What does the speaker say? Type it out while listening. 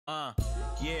Yeah,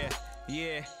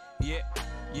 yeah, yeah,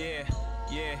 yeah, yeah,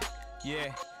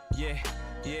 yeah, yeah,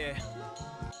 yeah.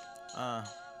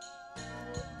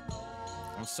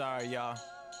 I'm sorry, y'all.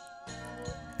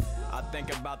 I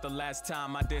think about the last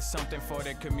time I did something for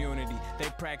the community. They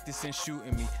practicing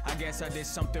shooting me. I guess I did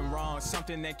something wrong,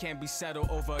 something that can't be settled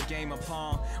over a game of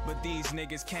Pong. But these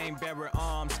niggas came bearing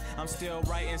arms. I'm still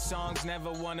writing songs,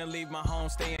 never wanna leave my home.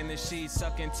 Stay in the sheets,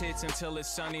 sucking tits until it's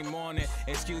sunny morning.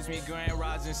 Excuse me, grand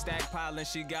rising, stack piling.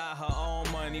 She got her own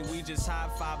money. We just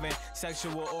high-fiving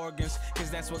sexual organs,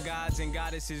 cause that's what gods and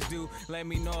goddesses do. Let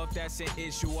me know if that's an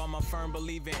issue. I'm a firm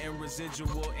believer in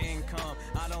residual income.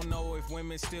 I don't know if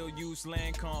women still use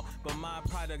Lancome, but my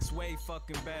product's way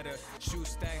fucking better. Shoe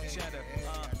stack cheddar. I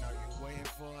know you waiting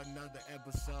for another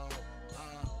episode.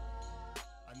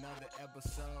 Another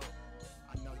episode.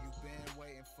 I know you've been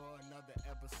waiting for another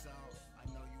episode. I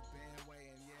know you've been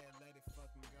waiting, yeah, let it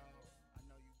fucking go. I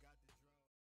know you got the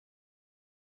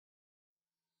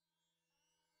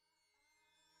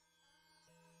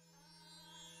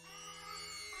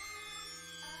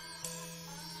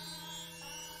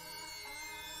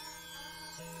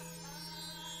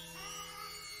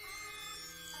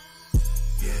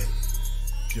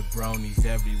Jabronis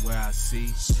everywhere I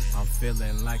see. I'm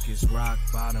feeling like it's rock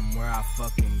bottom where I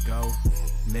fucking go.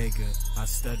 Nigga, I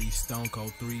study Stone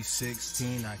Cold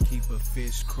 316. I keep a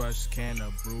fish crushed can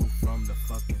of brew from the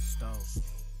fucking stove. You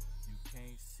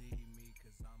can't see me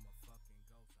cause I'm a fucking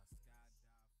ghost.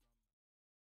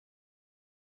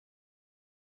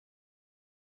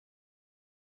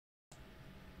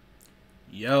 I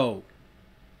skydive.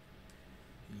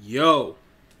 Yo.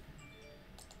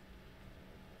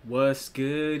 What's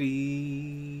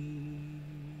goody?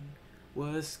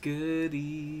 What's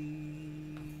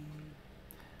goody?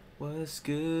 What's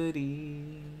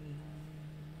goody?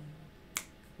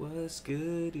 What's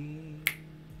goody?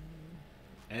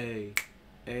 Hey,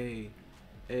 hey,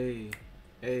 hey,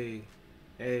 hey,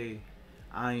 hey.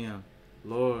 I am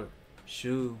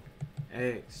lordshu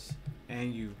X,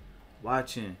 and you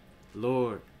watching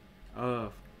Lord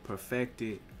of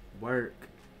Perfected Work.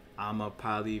 I'm a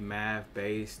polymath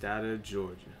based out of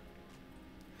Georgia.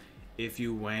 If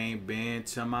you ain't been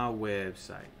to my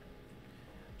website,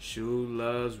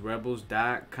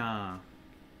 shoelovesrebels.com,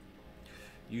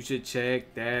 you should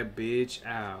check that bitch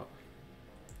out.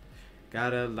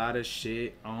 Got a lot of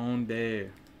shit on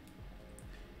there.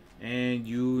 And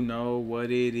you know what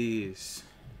it is.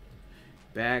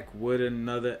 Back with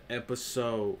another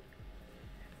episode.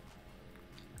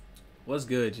 What's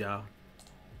good, y'all?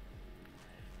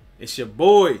 It's your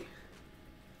boy,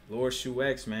 lordshu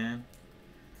X, man.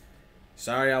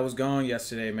 Sorry I was gone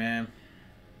yesterday, man.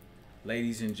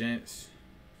 Ladies and gents,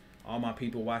 all my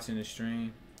people watching the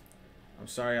stream, I'm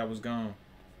sorry I was gone.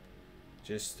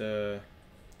 Just, you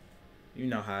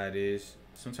know how it is.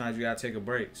 Sometimes you gotta take a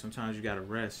break. Sometimes you gotta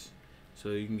rest so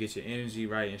you can get your energy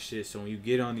right and shit. So when you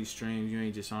get on these streams, you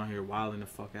ain't just on here wilding the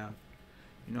fuck out.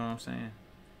 You know what I'm saying?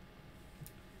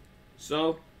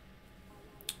 So,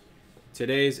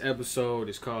 today's episode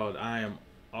is called I Am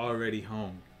Already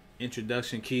Home.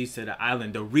 Introduction, keys to the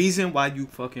island. The reason why you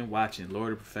fucking watching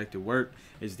Lord of Perfected Work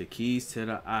is the keys to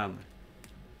the island.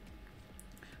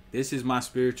 This is my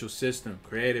spiritual system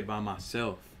created by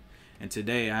myself. And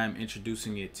today I am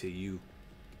introducing it to you.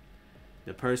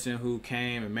 The person who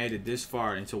came and made it this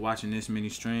far into watching this many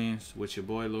streams with your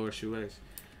boy lordshu X,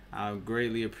 I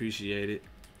greatly appreciate it.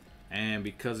 And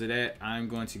because of that, I'm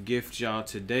going to gift y'all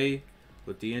today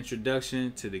with the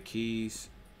introduction to the keys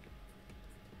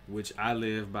which I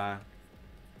live by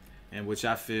and which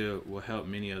I feel will help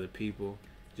many other people.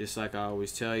 Just like I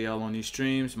always tell y'all on these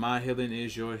streams, my healing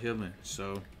is your healing.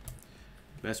 So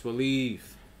best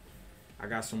believe I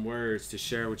got some words to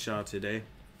share with y'all today.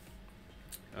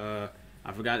 I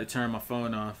forgot to turn my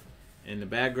phone off in the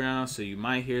background, so you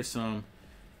might hear some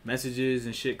messages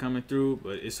and shit coming through,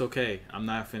 but it's okay. I'm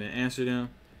not finna answer them.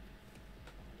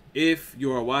 If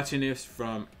you are watching this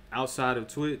from outside of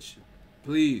Twitch,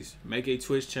 please make a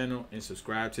Twitch channel and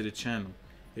subscribe to the channel.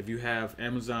 If you have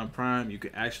Amazon Prime, you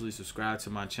can actually subscribe to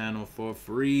my channel for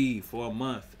free for a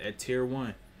month at tier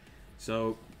 1.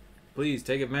 So please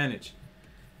take advantage.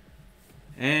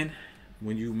 And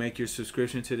when you make your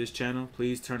subscription to this channel,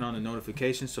 please turn on the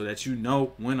notifications so that you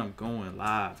know when I'm going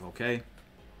live, okay?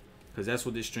 Because that's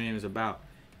what this stream is about.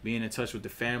 Being in touch with the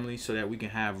family so that we can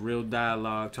have real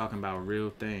dialogue talking about real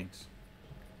things.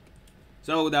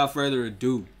 So without further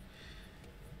ado,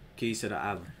 keys to the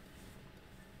island.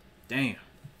 Damn.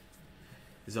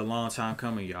 It's a long time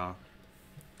coming, y'all.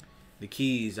 The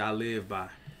keys I live by.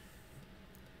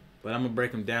 But I'm going to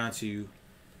break them down to you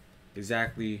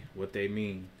exactly what they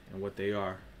mean and what they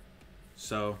are.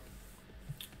 So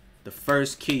the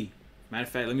first key, matter of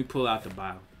fact, let me pull out the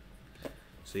Bible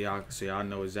so y'all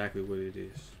know exactly what it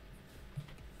is.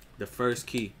 The first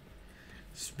key,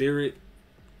 spirit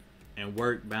and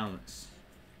work balance.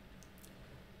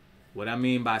 What I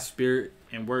mean by spirit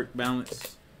and work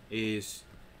balance is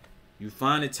you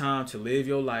find the time to live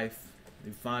your life,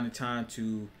 you find the time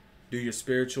to do your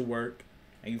spiritual work,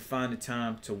 and you find the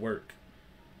time to work,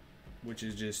 which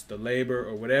is just the labor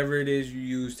or whatever it is you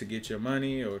use to get your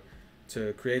money or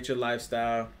to create your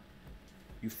lifestyle.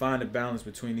 You find a balance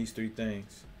between these three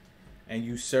things, and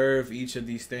you serve each of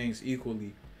these things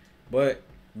equally, but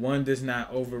one does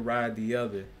not override the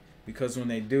other, because when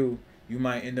they do, you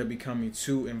might end up becoming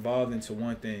too involved into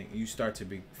one thing and you start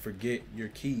to forget your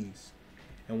keys.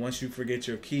 And once you forget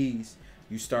your keys,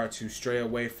 you start to stray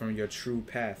away from your true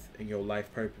path and your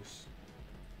life purpose.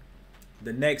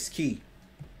 The next key,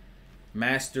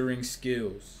 mastering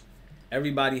skills.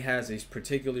 Everybody has a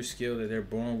particular skill that they're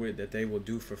born with that they will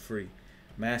do for free.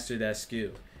 Master that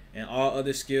skill. And all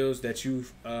other skills that you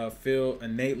feel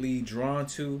innately drawn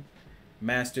to,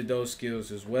 master those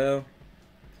skills as well.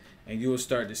 And you will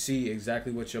start to see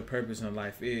exactly what your purpose in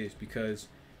life is, because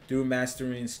through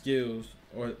mastering skills,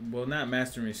 or well, not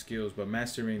mastering skills, but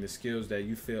mastering the skills that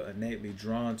you feel innately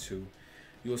drawn to,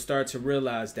 you will start to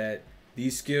realize that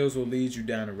these skills will lead you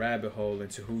down a rabbit hole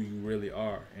into who you really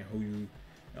are and who you,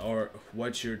 or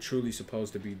what you're truly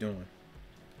supposed to be doing.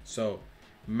 So,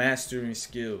 mastering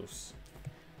skills.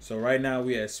 So right now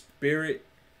we have spirit,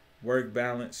 work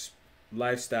balance,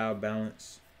 lifestyle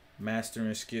balance,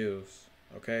 mastering skills.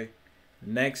 Okay.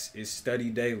 Next is study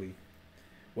daily.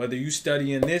 Whether you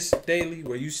studying this daily,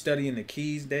 where you studying the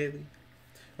keys daily,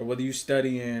 or whether you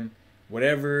studying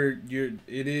whatever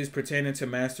it is pertaining to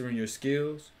mastering your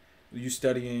skills, you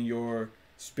studying your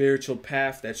spiritual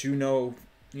path that you know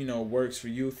works for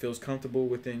you, feels comfortable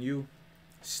within you,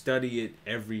 study it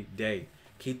every day.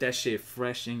 Keep that shit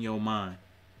fresh in your mind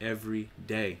every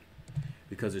day,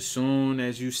 because as soon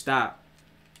as you stop,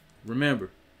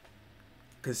 remember,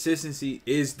 consistency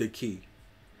is the key,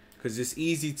 because it's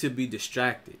easy to be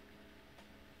distracted.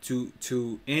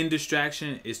 To end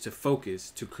distraction is to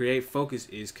focus. To create focus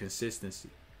is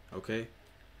consistency. Okay?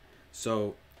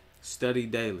 So, study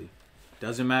daily.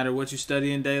 Doesn't matter what you're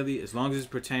studying daily, as long as it's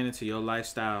pertaining to your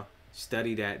lifestyle,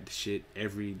 study that shit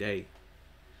every day.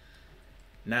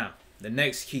 Now, the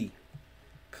next key,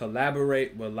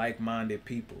 collaborate with like-minded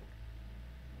people.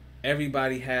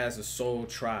 Everybody has a soul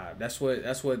tribe. That's what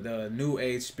the New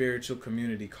Age spiritual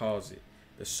community calls it,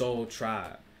 the soul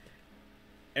tribe.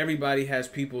 Everybody has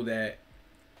people that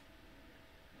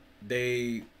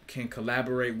they can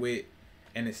collaborate with,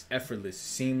 and it's effortless,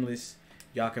 seamless.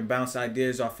 Y'all can bounce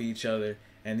ideas off of each other,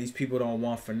 and these people don't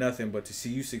want for nothing but to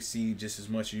see you succeed just as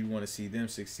much as you want to see them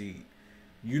succeed.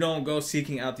 You don't go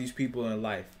seeking out these people in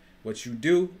life. What you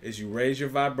do is you raise your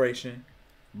vibration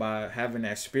by having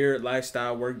that spirit,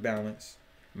 lifestyle, work balance,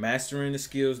 mastering the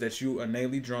skills that you are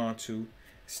innately drawn to,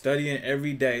 studying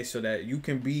every day so that you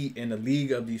can be in the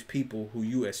league of these people who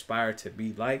you aspire to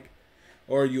be like,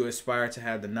 or you aspire to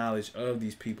have the knowledge of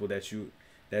these people that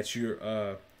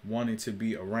you're wanting to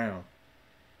be around.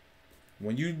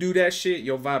 When you do that shit,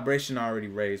 your vibration already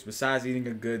raised. Besides eating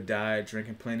a good diet,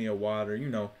 drinking plenty of water,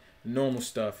 normal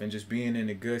stuff, and just being in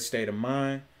a good state of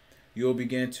mind, you'll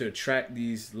begin to attract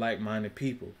these like-minded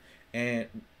people. And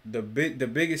the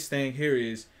biggest thing here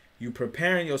is you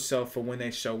preparing yourself for when they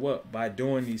show up by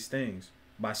doing these things.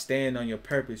 By staying on your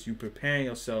purpose, you preparing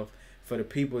yourself for the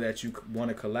people that you want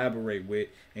to collaborate with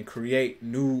and create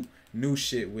new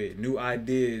shit with, new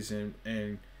ideas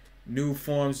and new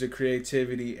forms of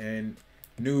creativity and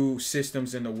new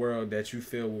systems in the world that you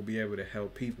feel will be able to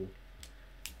help people.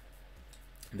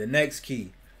 The next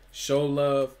key, show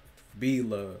love, be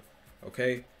love.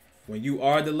 Okay? When you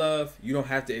are the love, you don't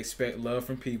have to expect love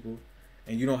from people,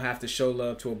 and you don't have to show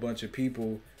love to a bunch of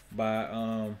people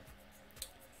by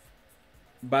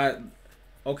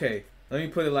okay, let me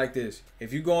put it like this.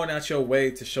 If you're going out your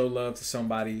way to show love to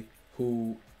somebody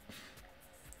who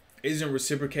isn't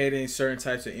reciprocating certain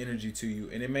types of energy to you,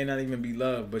 and it may not even be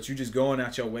love, but you just going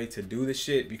out your way to do the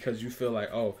shit because you feel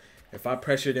like, oh, if I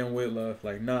pressure them with love,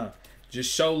 like, nah,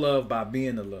 just show love by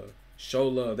being the love. Show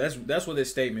love. That's what this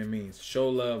statement means. Show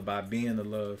love by being the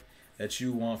love that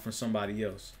you want from somebody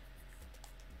else.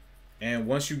 And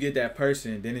once you get that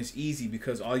person, then it's easy,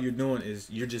 because all you're doing is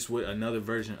you're just with another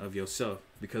version of yourself.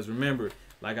 Because remember,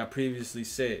 like I previously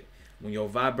said, when your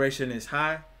vibration is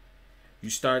high, you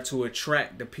start to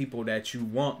attract the people that you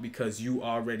want because you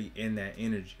already in that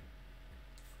energy.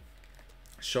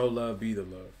 Show love, be the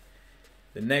love.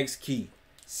 The next key,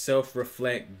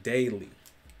 self-reflect daily.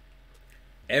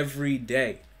 every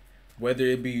day, whether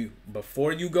it be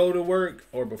before you go to work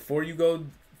or before you go,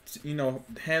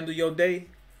 handle your day,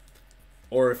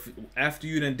 or if after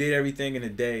you done did everything in the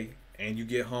day and you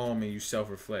get home and you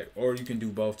self-reflect, or you can do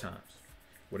both times.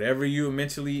 Whatever you're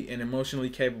mentally and emotionally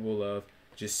capable of,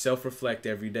 just self-reflect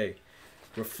every day.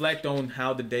 Reflect on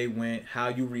how the day went, how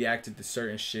you reacted to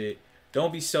certain shit.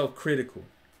 Don't be self-critical.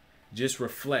 Just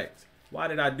reflect. Why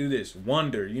did I do this?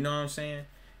 Wonder, you know what I'm saying?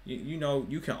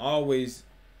 You can always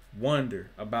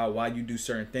wonder about why you do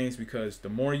certain things, because the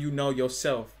more you know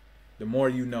yourself, the more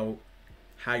you know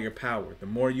higher power, the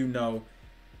more you know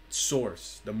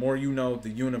source, the more you know the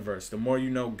universe, the more you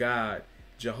know God,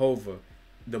 Jehovah.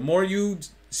 The more you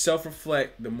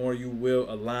self-reflect, the more you will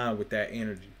align with that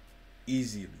energy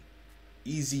easier.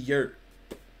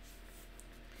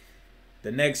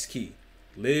 The next key,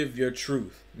 live your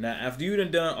truth. Now, after you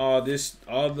done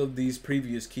all of these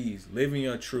previous keys, living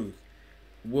your truth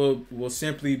will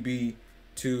simply be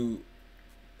to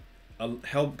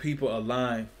help people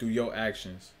align through your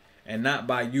actions, and not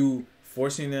by you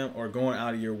forcing them or going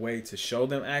out of your way to show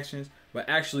them actions, but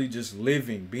actually just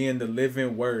living, being the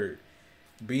living word.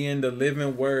 Being the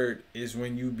living word is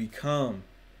when you become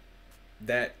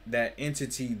that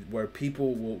entity where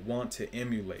people will want to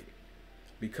emulate,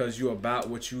 because you about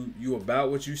what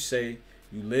you say,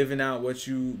 you living out what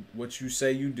you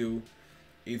say you do.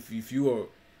 If you are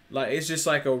like, it's just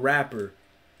like a rapper.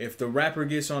 If the rapper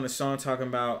gets on a song talking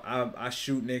about I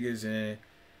shoot niggas and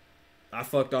I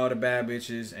fucked all the bad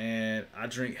bitches and I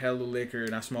drink hella liquor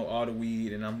and I smoke all the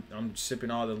weed and I'm sipping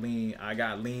all the lean. I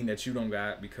got lean that you don't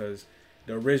got because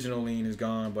the original lean is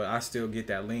gone, but I still get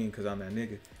that lean because I'm that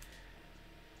nigga.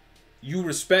 You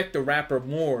respect the rapper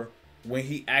more when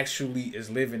he actually is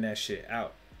living that shit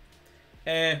out.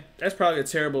 And that's probably a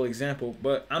terrible example,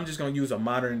 but I'm just going to use a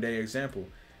modern day example.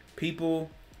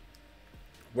 People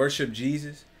worship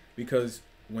Jesus because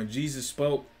when Jesus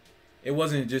spoke, it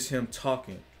wasn't just him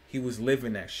talking. He was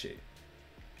living that shit.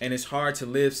 And it's hard to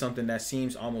live something that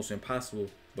seems almost impossible,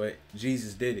 but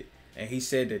Jesus did it. And he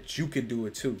said that you could do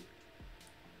it too.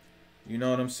 You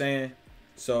know what I'm saying?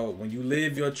 So when you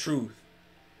live your truth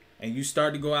and you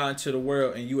start to go out into the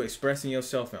world and you expressing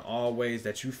yourself in all ways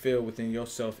that you feel within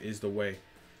yourself is the way,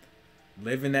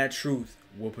 living that truth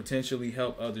will potentially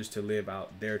help others to live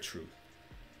out their truth.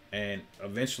 And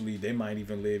eventually they might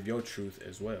even live your truth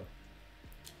as well.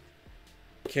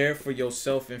 Care for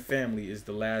yourself and family is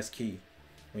the last key.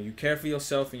 When you care for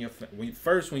yourself and when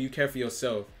you care for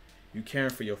yourself, you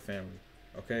caring for your family.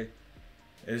 Okay?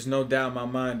 There's no doubt in my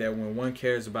mind that when one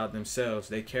cares about themselves,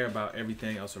 they care about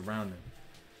everything else around them,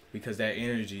 because that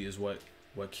energy is what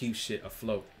keeps shit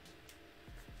afloat.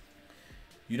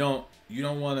 You don't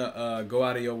want to go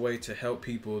out of your way to help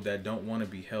people that don't want to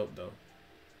be helped, though.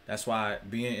 That's why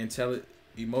being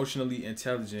emotionally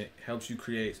intelligent helps you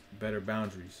create better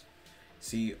boundaries.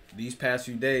 See, these past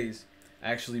few days, I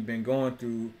actually been going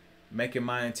through making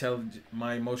my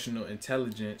emotional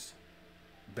intelligence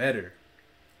better.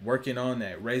 Working on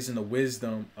that, raising the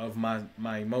wisdom of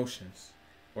my emotions,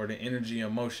 or the energy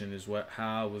and emotion is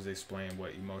how I was explaining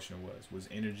what emotion was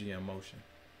energy and emotion.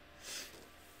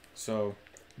 So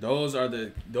those are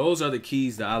the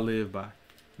keys that I live by.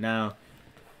 Now,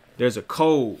 there's a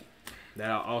code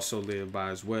that I also live by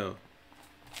as well.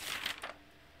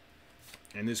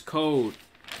 And this code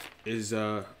is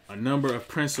a number of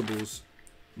principles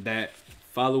that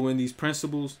following these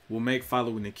principles will make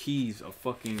following the keys a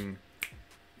fucking,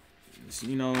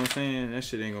 you know what I'm saying? That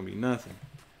shit ain't gonna be nothing.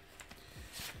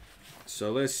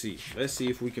 So let's see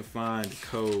if we can find the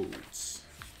codes.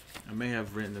 I may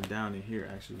have written them down in here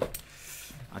actually.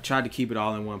 I tried to keep it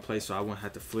all in one place so I wouldn't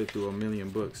have to flip through a million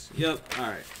books. Yep,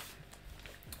 alright.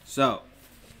 So,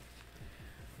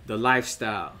 the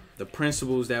lifestyle, the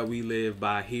principles that we live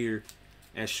by here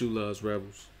at Shu Loves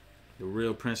Rebels, the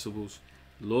real principles: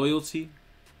 loyalty.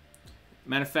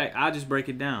 Matter of fact, I'll just break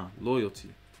it down.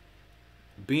 Loyalty.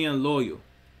 Being loyal.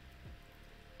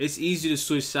 It's easy to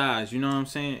switch sides, you know what I'm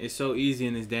saying? It's so easy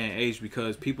in this day and age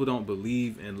because people don't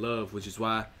believe in love, which is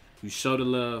why you show the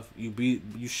love,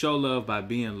 you show love by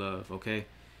being love, okay?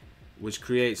 Which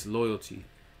creates loyalty.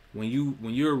 When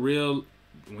you're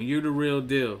the real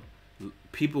deal,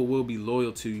 people will be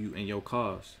loyal to you and your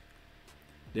cause.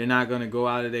 They're not going to go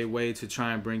out of their way to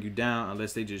try and bring you down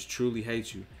unless they just truly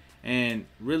hate you. And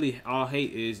really all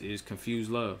hate is confused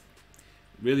love.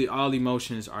 Really all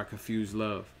emotions are confused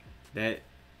love. That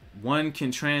one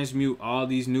can transmute all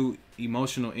these new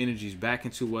emotional energies back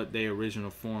into what their original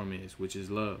form is, which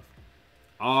is love.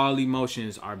 All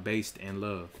emotions are based in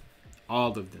love.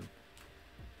 All of them.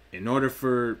 In order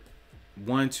for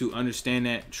one to understand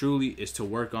that truly is to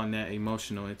work on that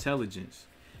emotional intelligence.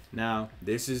 Now,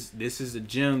 this is a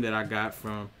gem that I got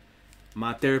from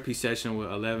my therapy session with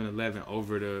 1111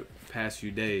 over the past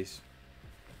few days.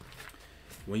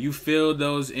 When you feel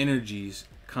those energies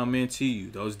come into you,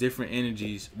 those different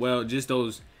energies, well, just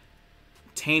those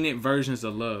tainted versions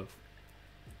of love,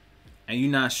 and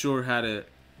you're not sure how to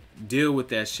deal with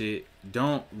that shit,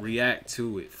 don't react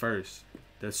to it first.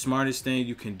 The smartest thing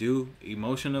you can do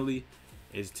emotionally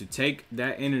is to take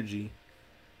that energy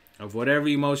of whatever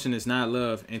emotion is not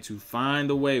love and to find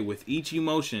a way with each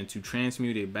emotion to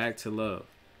transmute it back to love,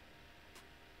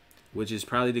 which is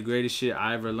probably the greatest shit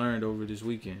I ever learned over this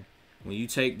weekend. When you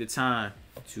take the time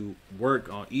to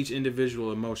work on each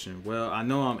individual emotion, well, I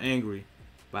know I'm angry,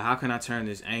 but how can I turn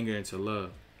this anger into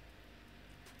love?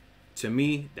 To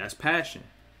me, that's passion.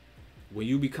 When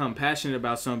you become passionate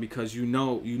about something because you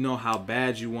know how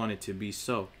bad you want it to be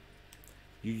so,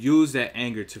 you use that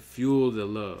anger to fuel the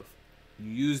love. You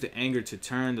use the anger to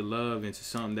turn the love into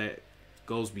something that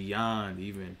goes beyond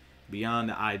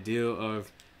the ideal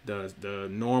of the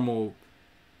normal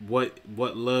what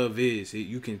love is.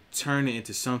 You can turn it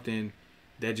into something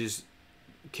that just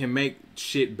can make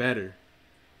shit better.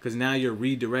 Because now you're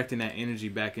redirecting that energy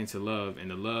back into love,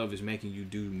 and the love is making you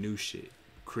do new shit,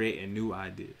 creating new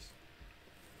ideas.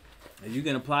 And you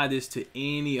can apply this to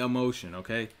any emotion,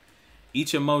 okay?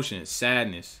 Each emotion,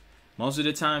 sadness. Most of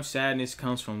the time, sadness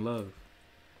comes from love.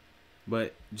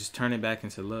 But just turn it back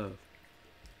into love.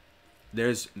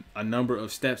 There's a number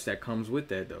of steps that comes with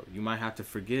that, though. You might have to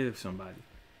forgive somebody.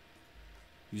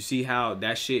 You see how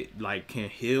that shit like can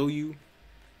heal you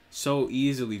so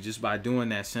easily just by doing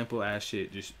that simple ass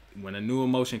shit. Just when a new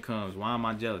emotion comes, why am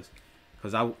I jealous?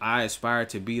 Because I aspire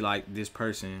to be like this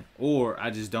person, or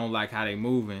I just don't like how they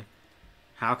moving.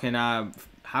 How can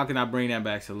I bring that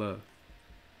back to love?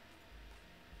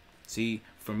 See,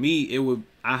 for me,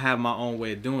 I have my own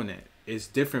way of doing that. It's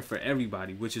different for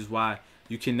everybody, which is why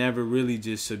you can never really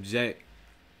just subject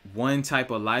one type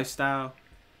of lifestyle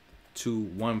to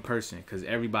one person, because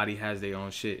everybody has their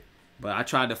own shit. But I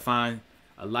tried to find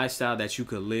a lifestyle that you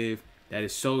could live that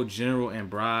is so general and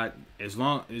broad. As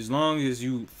long as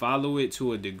you follow it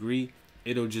to a degree,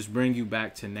 it'll just bring you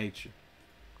back to nature.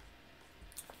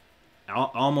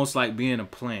 Almost like being a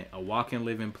plant, a walking,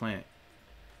 living plant.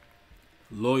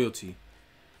 Loyalty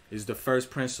is the first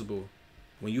principle.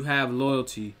 When you have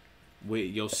loyalty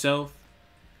with yourself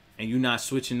and you're not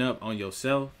switching up on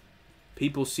yourself,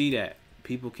 people see that.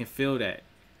 People can feel that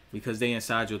because they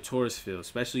inside your Taurus field,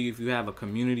 especially if you have a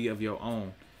community of your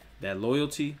own. That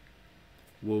loyalty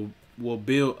will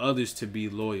build others to be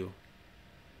loyal.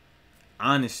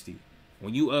 Honesty.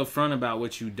 When you upfront about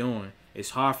what you're doing,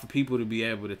 it's hard for people to be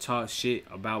able to talk shit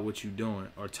about what you're doing,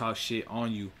 or talk shit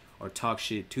on you, or talk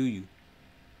shit to you.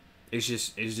 It's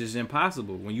just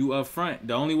impossible. When you upfront,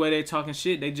 the only way they talking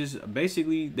shit, they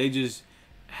just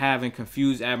having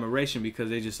confused admiration, because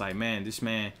they just like, man, this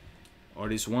man or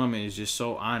this woman is just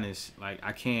so honest. Like,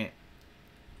 I can't.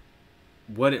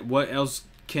 What else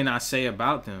can I say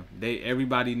about them?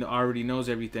 Everybody already knows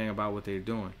everything about what they're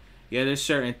doing. Yeah, there's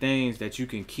certain things that you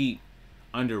can keep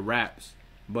under wraps,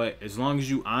 but as long as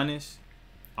you honest,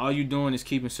 all you doing is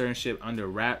keeping certain shit under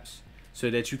wraps so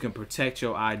that you can protect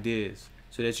your ideas,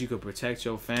 so that you can protect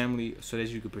your family, so that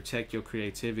you can protect your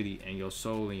creativity and your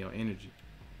soul and your energy.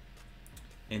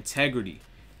 Integrity.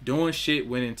 Doing shit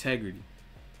with integrity.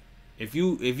 If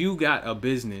you got a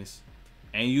business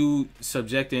and you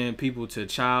subjecting people to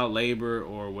child labor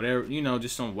or whatever,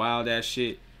 just some wild ass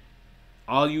shit,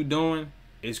 all you doing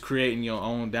is creating your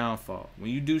own downfall.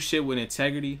 When you do shit with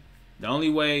integrity, the only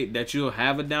way that you'll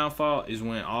have a downfall is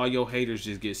when all your haters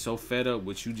just get so fed up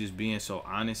with you just being so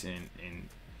honest and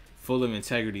full of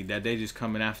integrity that they just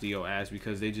coming after your ass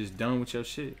because they just done with your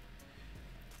shit.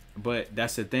 But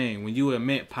that's the thing. When you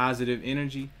emit positive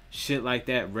energy, shit like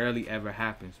that rarely ever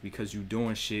happens because you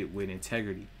doing shit with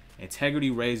integrity. Integrity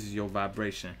raises your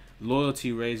vibration.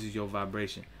 Loyalty raises your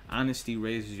vibration. Honesty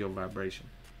raises your vibration.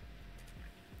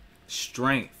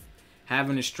 Strength.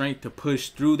 Having the strength to push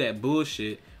through that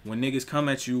bullshit when niggas come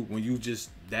at you, when you just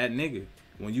that nigga.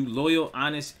 When you loyal,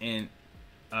 honest, and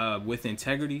with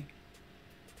integrity,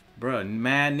 bruh,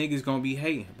 mad niggas gonna be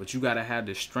hating. But you gotta have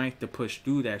the strength to push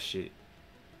through that shit.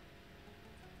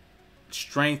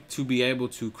 Strength to be able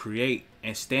to create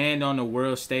and stand on the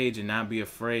world stage and not be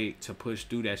afraid to push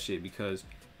through that shit, because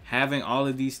having all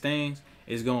of these things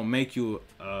is gonna make you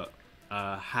a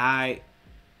high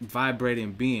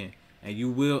vibrating being, and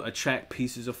you will attract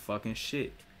pieces of fucking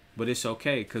shit. But it's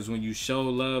okay, because when you show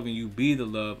love and you be the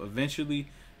love, eventually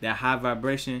that high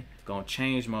vibration gonna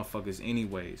change motherfuckers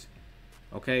anyways.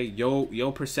 Okay,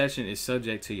 your perception is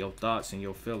subject to your thoughts and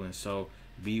your feelings, so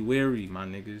be wary, my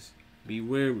niggas. Be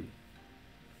weary.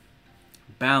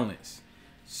 Balance.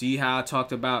 See how I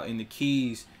talked about in the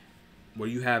keys where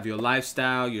you have your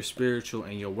lifestyle, your spiritual,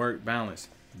 and your work balance.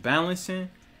 Balancing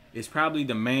is probably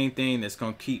the main thing that's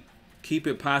going to keep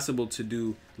it possible to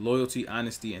do loyalty,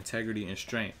 honesty, integrity, and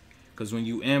strength. Because when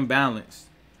you imbalance,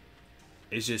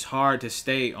 it's just hard to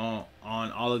stay on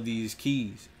all of these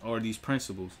keys or these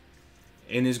principles.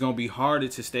 And it's going to be harder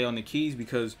to stay on the keys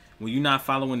because when you're not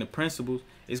following the principles,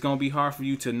 it's going to be hard for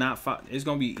you to not it's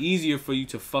going to be easier for you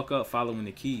to fuck up following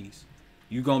the keys.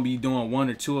 You're going to be doing one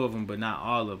or two of them, but not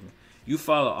all of them. You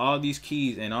follow all these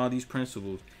keys and all these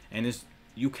principles, and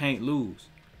you can't lose.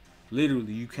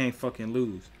 Literally, you can't fucking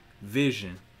lose.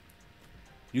 Vision.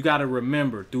 You got to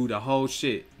remember through the whole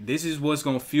shit, this is what's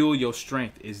going to fuel your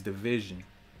strength is the vision.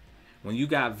 When you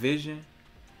got vision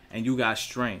and you got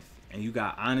strength and you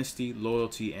got honesty,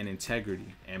 loyalty, and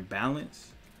integrity and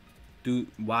balance,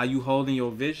 while you holding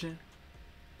your vision,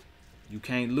 you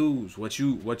can't lose. What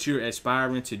you're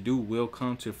aspiring to do will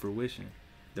come to fruition.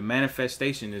 The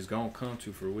manifestation is going to come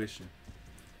to fruition.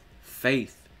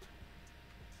 Faith.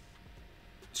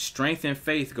 Strength and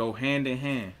faith go hand in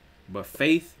hand, but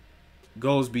faith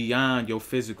goes beyond your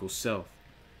physical self.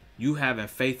 You having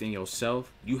faith in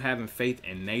yourself, you having faith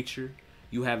in nature,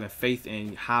 you having faith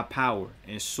in high power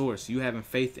and source, you having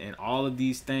faith in all of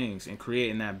these things and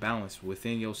creating that balance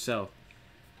within yourself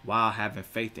while having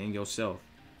faith in yourself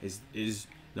is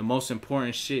the most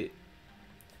important shit.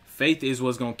 Faith is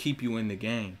what's going to keep you in the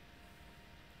game.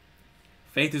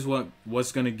 Faith is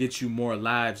what's going to get you more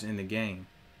lives in the game.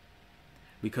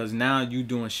 Because now you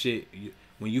doing shit.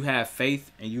 When you have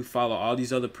faith and you follow all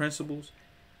these other principles,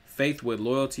 faith with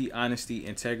loyalty, honesty,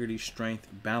 integrity, strength,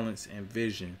 balance, and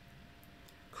vision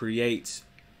creates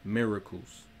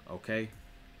miracles. Okay?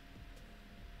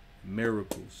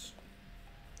 Miracles.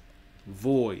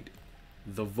 Void.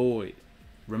 The void.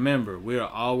 Remember, we are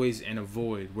always in a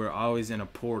void. We're always in a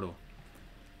portal.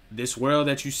 This world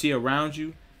that you see around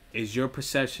you is your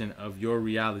perception of your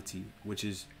reality, which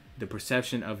is the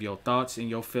perception of your thoughts and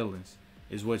your feelings,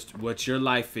 is what your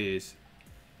life is.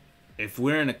 If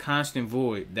we're in a constant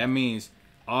void, that means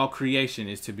all creation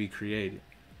is to be created.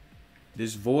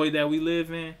 This void that we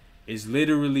live in is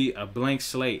literally a blank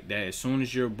slate that as soon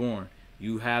as you're born,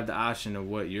 you have the option of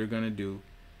what you're going to do,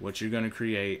 what you're going to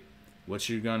create, what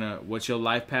your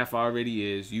life path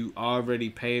already is. You already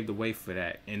paved the way for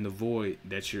that in the void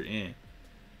that you're in.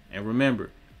 And remember,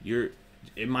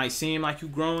 it might seem like you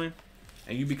growing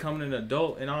and you becoming an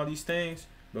adult and all these things,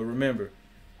 but remember,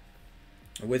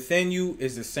 within you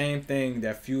is the same thing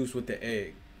that fused with the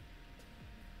egg.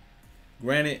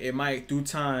 Granted, it might through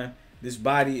time, this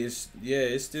body is,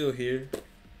 it's still here,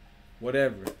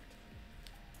 whatever.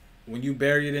 When you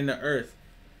bury it in the earth,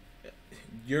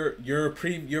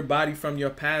 your body from your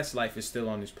past life is still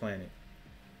on this planet.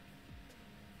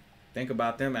 Think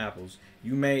about them apples.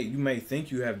 You may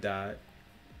think you have died,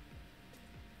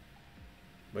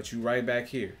 but you right back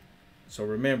here. So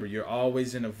remember, you're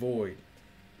always in a void.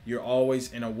 You're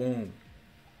always in a womb.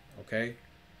 Okay?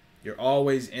 You're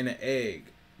always in an egg.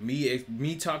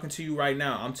 Me talking to you right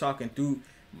now,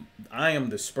 I am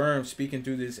the sperm speaking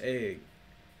through this egg.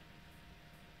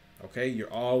 Okay?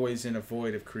 You're always in a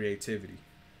void of creativity.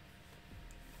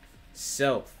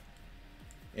 Self.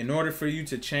 In order for you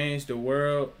to change the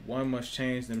world, one must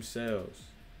change themselves.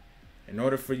 In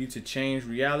order for you to change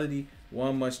reality,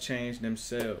 one must change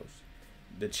themselves.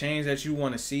 The change that you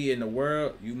want to see in the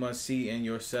world, you must see in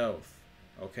yourself.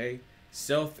 Okay?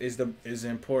 Self is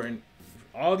important.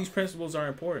 All these principles are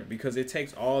important because it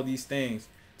takes all these things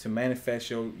to manifest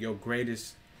your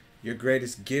greatest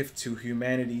gift to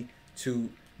humanity, to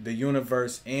the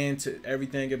universe, and to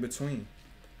everything in between.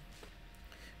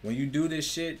 When you do this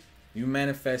shit, you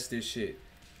manifest this shit.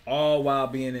 All while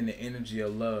being in the energy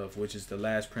of love, which is the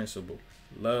last principle.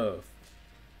 Love.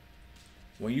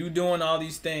 When you doing all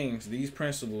these things, these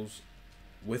principles,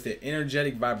 with the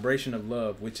energetic vibration of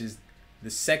love, which is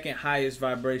the second highest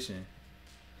vibration,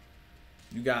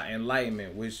 you got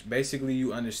enlightenment, which basically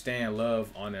you understand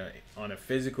love on a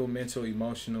physical, mental,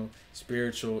 emotional,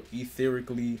 spiritual,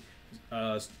 etherically,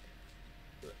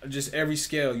 just every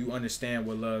scale. You understand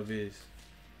what love is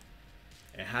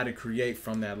and how to create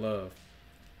from that love,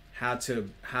 how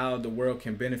the world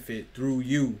can benefit through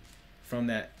you from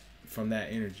that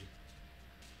energy.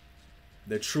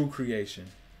 The true creation,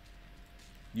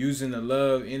 using the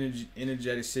love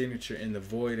energetic signature in the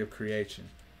void of creation.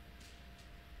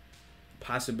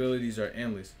 Possibilities are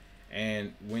endless,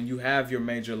 and when you have your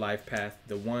major life path,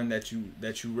 the one that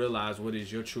you realize what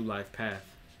is your true life path,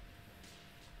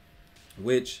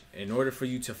 which in order for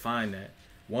you to find that,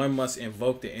 one must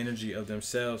invoke the energy of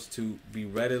themselves to be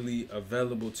readily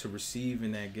available to receive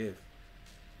in that gift.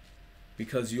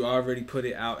 Because you already put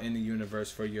it out in the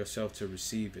universe for yourself to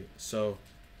receive it. So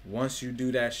once you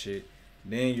do that shit,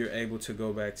 then you're able to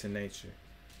go back to nature.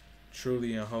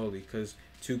 Truly and wholly. Because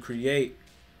to create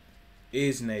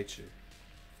is nature.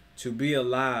 To be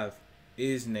alive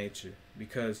is nature.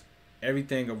 Because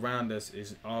everything around us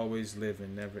is always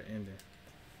living, never ending.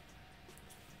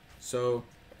 So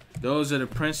those are the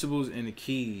principles and the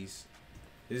keys.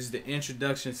 This is the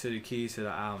introduction to the keys to the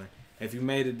island. If you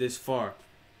made it this far,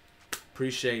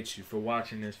 appreciate you for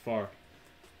watching this far.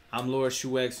 I'm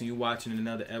lordshu and you watching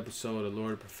another episode of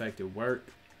Lord of Perfected Work.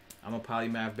 I'm a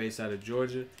polymath based out of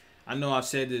Georgia. I know I've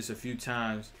said this a few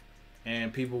times,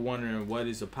 and people wondering what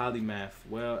is a polymath.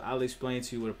 Well, I'll explain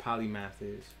to you what a polymath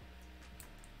is.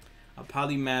 A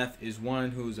polymath is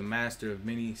one who is a master of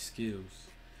many skills.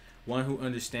 One who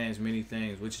understands many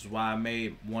things, which is why I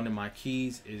made one of my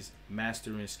keys is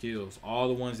mastering skills. All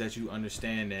the ones that you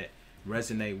understand that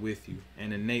resonate with you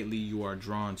and innately you are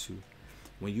drawn to.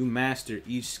 When you master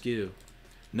each skill,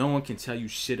 no one can tell you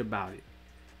shit about it.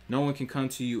 No one can come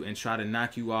to you and try to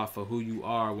knock you off of who you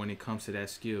are when it comes to that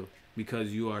skill,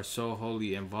 because you are so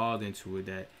wholly involved into it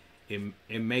that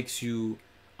it makes you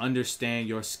understand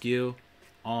your skill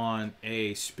on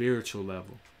a spiritual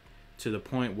level, to the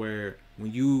point where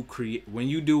when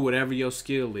you do whatever your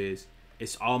skill is,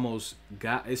 it's almost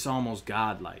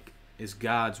godlike. It's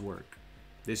God's work.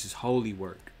 This is holy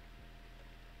work.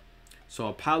 So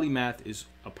a polymath is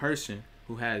a person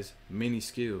who has many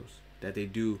skills that they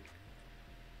do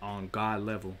on God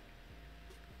level,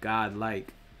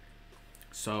 God-like.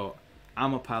 So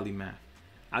I'm a polymath.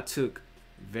 I took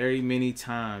very many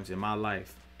times in my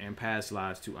life and past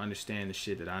lives to understand the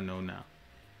shit that I know now,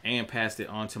 and passed it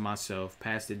on to myself,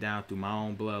 passed it down through my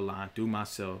own bloodline, through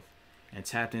myself, and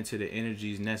tapped into the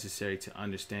energies necessary to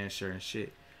understand certain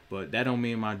shit. But that don't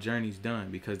mean my journey's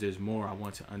done, because there's more I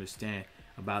want to understand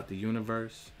about the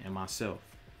universe and myself.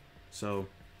 So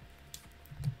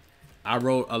I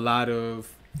wrote a lot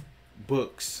of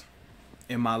books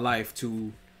in my life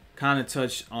to kind of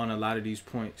touch on a lot of these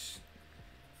points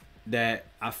that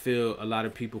I feel a lot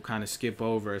of people kind of skip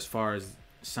over as far as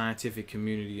scientific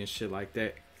community and shit like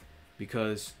that.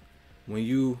 Because when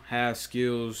you have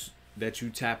skills that you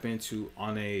tap into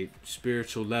on a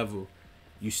spiritual level,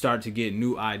 you start to get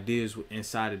new ideas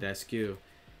inside of that skill.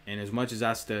 And as much as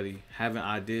I study, having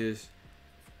ideas,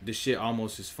 the shit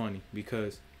almost is funny,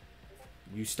 because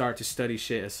you start to study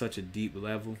shit at such a deep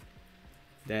level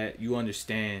that you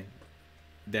understand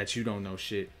that you don't know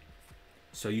shit.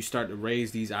 So you start to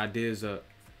raise these ideas up,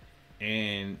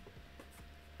 and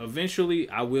eventually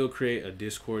I will create a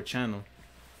Discord channel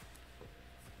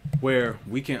where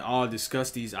we can all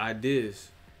discuss these ideas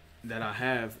that I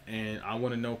have, and I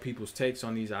want to know people's takes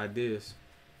on these ideas,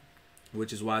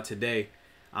 which is why today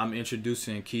I'm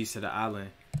introducing Keys to the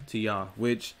Island to y'all.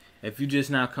 Which, if you just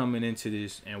now coming into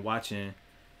this and watching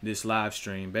this live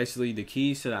stream, basically the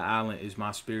Keys to the Island is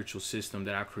my spiritual system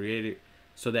that I created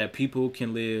so that people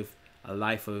can live a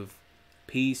life of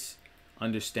peace,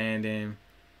 understanding,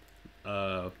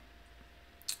 a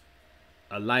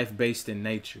life based in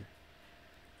nature.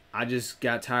 I just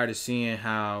got tired of seeing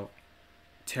how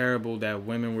terrible that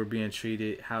women were being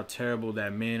treated, how terrible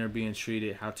that men are being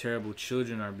treated, how terrible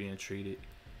children are being treated,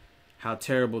 how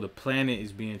terrible the planet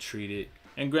is being treated.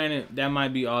 And granted, that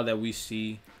might be all that we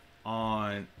see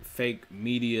on fake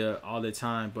media all the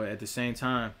time, but at the same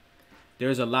time,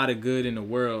 there's a lot of good in the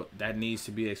world that needs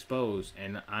to be exposed,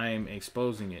 and I am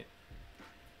exposing it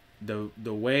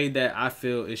the way that I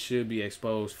feel it should be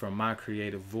exposed from my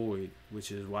creative void,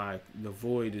 which is why the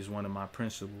void is one of my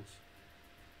principles.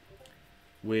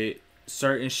 With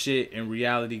certain shit in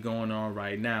reality going on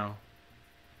right now,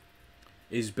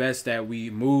 it's best that we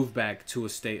move back to a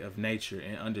state of nature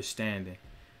and understanding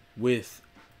with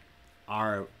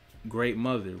our great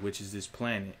mother, which is this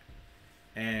planet,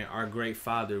 and our great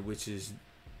father, which is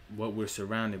what we're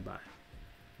surrounded by.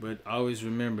 But always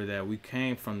remember that we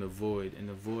came from the void, and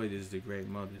the void is the great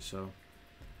mother. So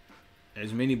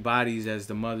as many bodies as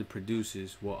the mother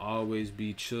produces will always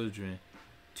be children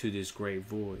to this great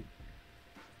void.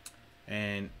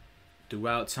 And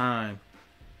throughout time,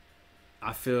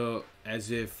 I feel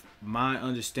as if my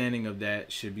understanding of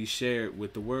that should be shared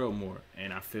with the world more.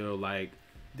 And I feel like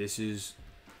this is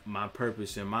my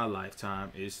purpose in my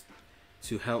lifetime, is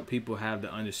to help people have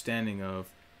the understanding of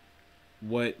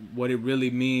what it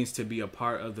really means to be a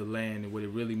part of the land, and what it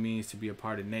really means to be a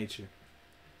part of nature.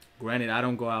 Granted, I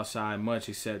don't go outside much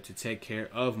except to take care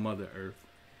of Mother Earth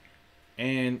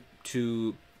and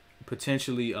to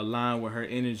potentially align with her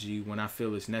energy when I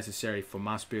feel it's necessary for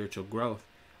my spiritual growth,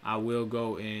 I will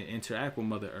go and interact with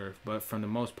Mother Earth. But for the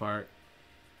most part,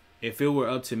 if it were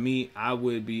up to me, I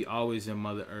would be always in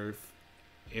Mother Earth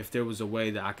if there was a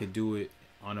way that I could do it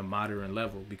on a modern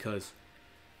level. Because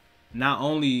not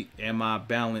only am I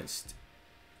balanced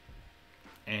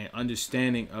and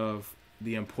understanding of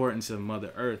the importance of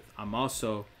Mother Earth, I'm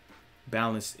also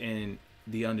balanced in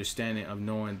the understanding of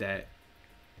knowing that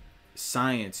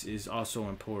science is also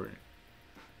important.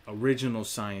 Original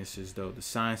sciences, though, the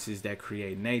sciences that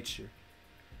create nature,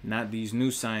 not these new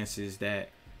sciences that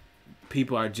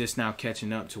people are just now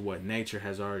catching up to what nature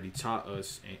has already taught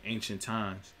us in ancient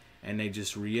times, and they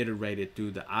just reiterate it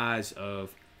through the eyes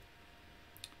of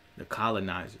the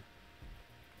colonizer.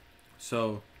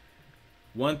 So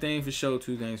one thing for sure,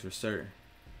 two things for certain.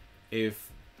 If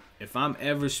I'm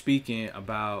ever speaking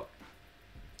about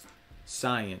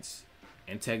science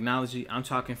and technology, I'm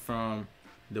talking from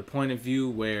the point of view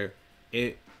where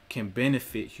it can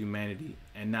benefit humanity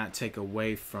and not take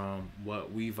away from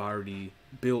what we've already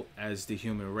built as the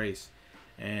human race.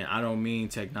 And I don't mean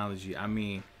technology, I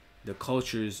mean the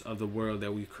cultures of the world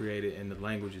that we created and the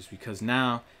languages. Because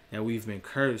now that we've been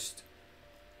cursed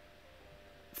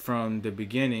from the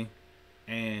beginning,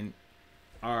 and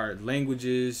our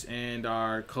languages and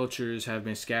our cultures have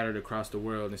been scattered across the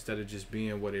world instead of just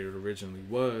being what it originally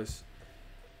was,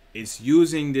 it's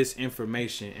using this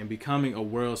information and becoming a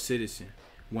world citizen.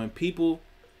 When people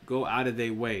go out of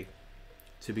their way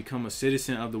to become a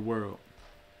citizen of the world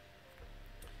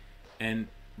and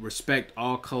respect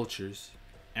all cultures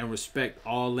and respect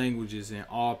all languages and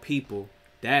all people,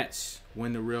 that's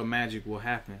when the real magic will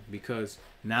happen. Because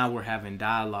now we're having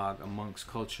dialogue amongst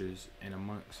cultures and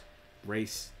amongst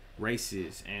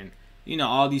races and, you know,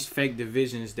 all these fake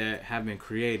divisions that have been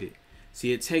created.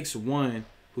 See, it takes one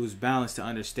who's balanced to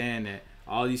understand that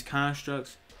all these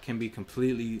constructs can be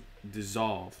completely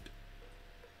dissolved.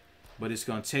 But it's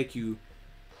going to take you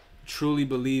truly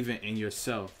believing in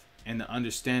yourself and the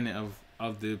understanding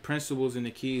of the principles and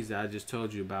the keys that I just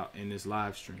told you about in this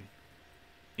live stream.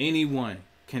 Anyone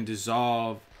can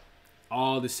dissolve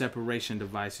all the separation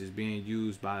devices being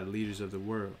used by the leaders of the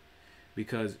world.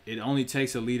 Because it only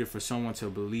takes a leader for someone to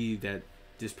believe that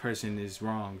this person is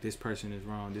wrong, this person is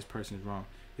wrong, this person is wrong,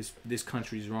 this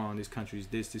country's wrong, this country's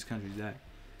this country's that.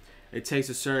 It takes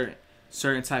a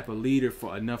certain type of leader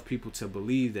for enough people to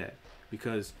believe that.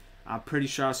 Because I'm pretty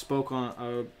sure I spoke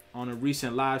on a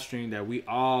recent live stream that we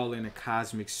all in a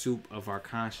cosmic soup of our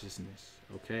consciousness.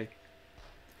 Okay,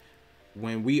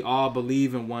 when we all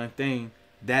believe in one thing,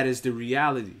 that is the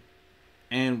reality.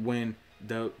 And when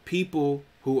the people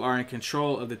who are in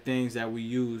control of the things that we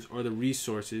use or the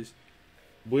resources,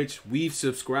 which we've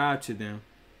subscribed to them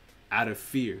out of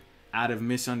fear, out of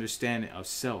misunderstanding of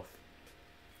self.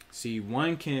 See,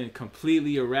 one can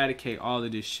completely eradicate all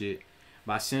of this shit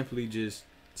by simply just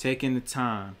taking the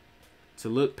time to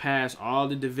look past all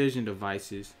the division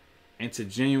devices and to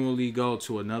genuinely go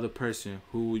to another person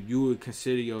who you would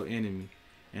consider your enemy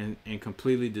and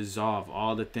completely dissolve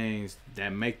all the things that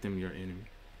make them your enemy.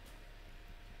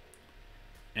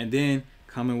 And then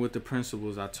coming with the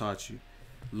principles I taught you: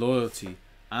 loyalty,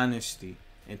 honesty,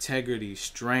 integrity,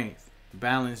 strength,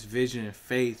 balance, vision,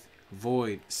 faith,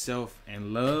 void, self,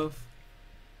 and love.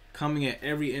 Coming at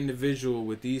every individual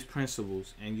with these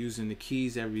principles and using the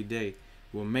keys every day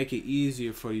will make it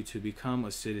easier for you to become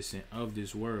a citizen of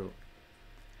this world.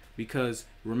 Because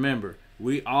remember,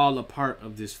 we all a part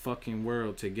of this fucking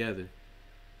world together.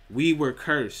 We were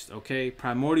cursed, okay?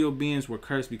 Primordial beings were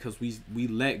cursed because we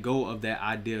let go of that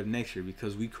idea of nature,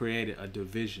 because we created a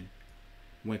division.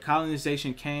 When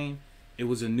colonization came, it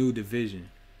was a new division.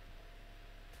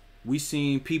 We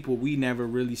seen people we never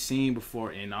really seen before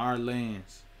in our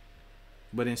lands.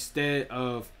 But instead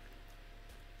of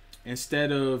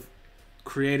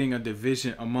creating a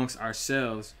division amongst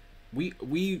ourselves,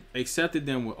 we accepted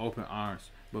them with open arms,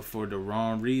 but for the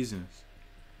wrong reasons.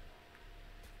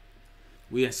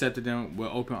 We accepted them with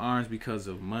open arms because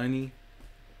of money,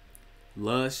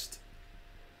 lust.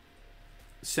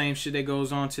 Same shit that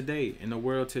goes on today in the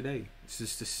world today. It's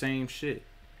just the same shit.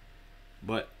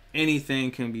 But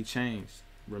anything can be changed.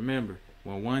 Remember,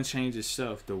 when one changes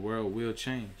self, the world will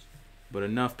change. But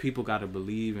enough people got to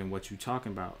believe in what you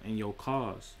talking about, in your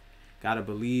cause. Got to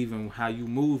believe in how you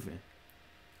moving.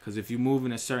 Because if you move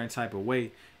in a certain type of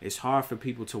way, it's hard for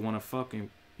people to want to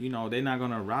fucking, you know, they're not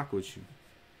going to rock with you.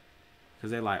 Because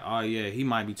they're like, oh yeah, he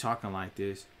might be talking like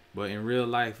this, but in real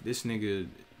life, this nigga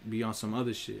be on some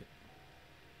other shit.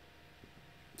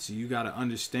 So you got to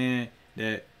understand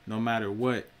that no matter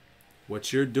what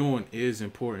you're doing is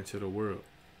important to the world.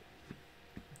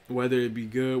 whether it be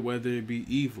good, whether it be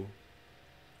evil.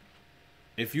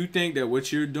 If you think that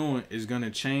what you're doing is going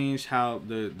to change how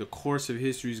the course of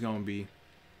history is going to be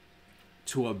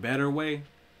to a better way,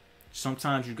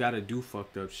 sometimes you got to do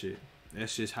fucked up shit.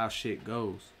 That's just how shit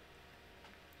goes.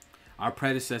 Our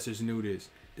predecessors knew this.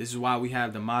 This is why we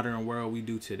have the modern world we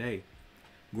do today.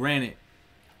 Granted,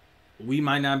 we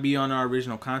might not be on our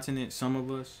original continent, some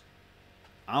of us.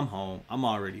 I'm home. I'm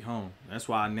already home. That's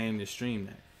why I named this stream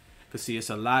that. Because, see, it's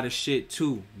a lot of shit,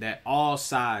 too, that all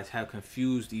sides have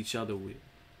confused each other with.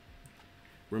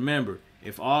 Remember,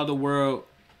 if all the world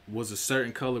was a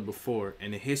certain color before,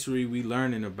 and the history we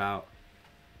learning about,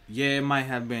 yeah, it might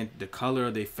have been, the color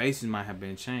of their faces might have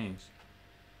been changed.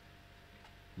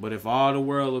 But if all the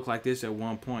world looked like this at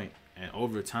one point, and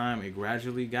over time it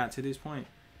gradually got to this point,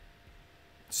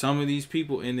 some of these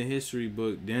people in the history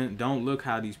book don't look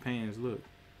how these paintings look.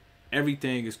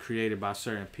 Everything is created by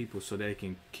certain people so they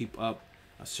can keep up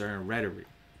a certain rhetoric.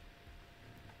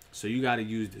 So you got to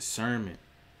use discernment.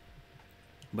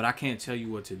 But I can't tell you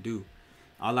what to do.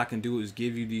 All I can do is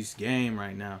give you this game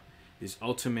right now. This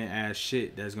ultimate ass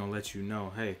shit that's going to let you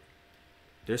know, hey,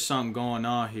 there's something going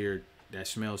on here that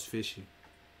smells fishy.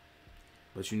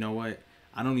 But you know what?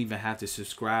 I don't even have to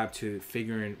subscribe to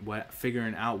figuring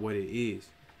out what it is.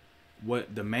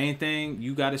 What the main thing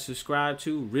you got to subscribe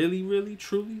to, really, really,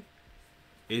 truly,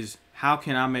 is how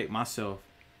can I make myself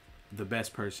the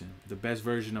best person, the best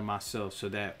version of myself, so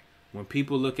that when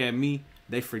people look at me,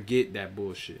 they forget that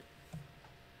bullshit.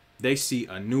 They see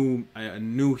a new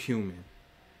human.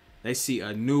 They see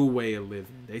a new way of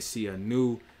living. They see a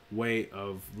new way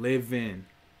of living,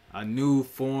 a new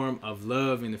form of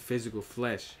love in the physical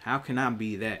flesh. How can I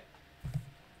be that?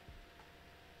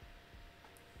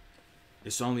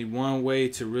 It's only one way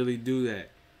to really do that.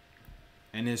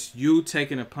 And it's you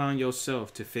taking upon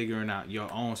yourself to figuring out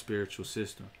your own spiritual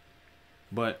system.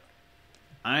 But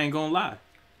I ain't gonna lie.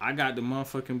 I got the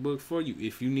motherfucking book for you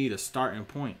if you need a starting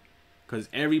point. Because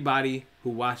everybody who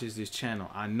watches this channel,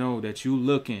 I know that you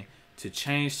looking to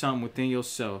change something within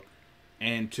yourself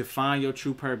and to find your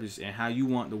true purpose and how you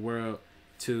want the world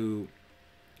to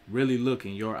really look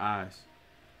in your eyes.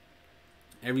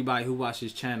 Everybody who watches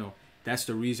this channel, that's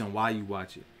the reason why you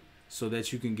watch it. So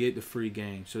that you can get the free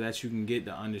game. So that you can get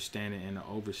the understanding and the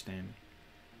overstanding.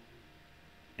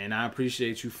 And I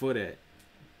appreciate you for that.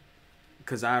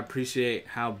 Because I appreciate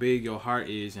how big your heart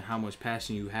is and how much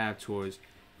passion you have towards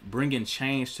bringing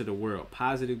change to the world.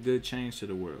 Positive, good change to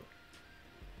the world.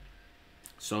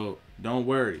 So don't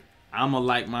worry. I'm a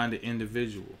like-minded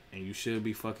individual. And you should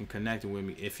be fucking connecting with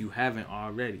me if you haven't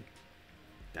already.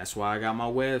 That's why I got my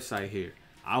website here.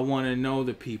 I want to know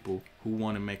the people who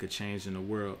want to make a change in the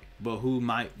world, but who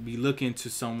might be looking to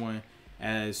someone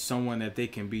as someone that they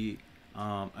can be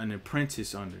an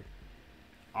apprentice under.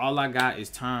 All I got is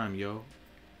time, yo.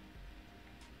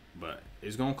 But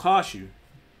it's going to cost you.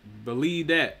 Believe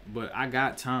that, but I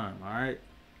got time, all right?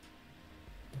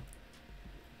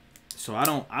 So I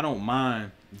don't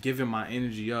mind giving my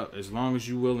energy up as long as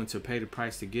you're willing to pay the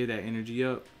price to give that energy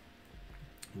up.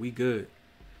 We good.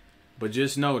 But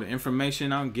just know the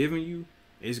information I'm giving you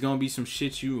is going to be some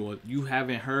shit you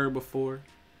haven't heard before.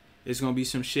 It's going to be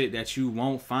some shit that you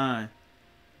won't find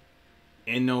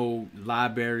in no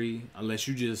library unless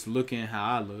you just looking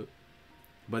how I look.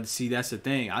 But see, that's the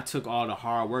thing. I took all the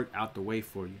hard work out the way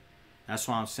for you. That's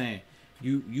why I'm saying.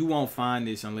 You won't find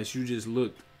this unless you just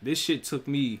look. This shit took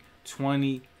me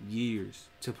 20 years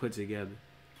to put together.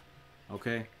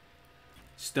 Okay?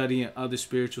 Studying other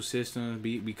spiritual systems,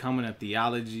 becoming a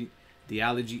theology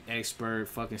expert,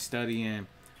 fucking studying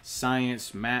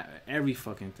science, math, every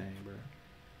fucking thing, bro.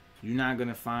 You're not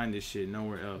gonna find this shit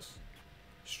nowhere else.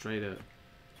 Straight up.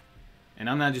 And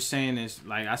I'm not just saying this,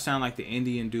 like, I sound like the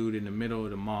Indian dude in the middle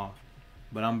of the mall,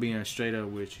 but I'm being straight up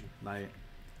with you. Like,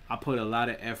 I put a lot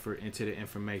of effort into the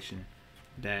information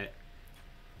that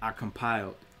I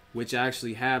compiled, which I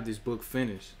actually have this book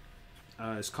finished.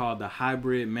 It's called The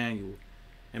Hybrid Manual.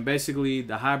 And basically,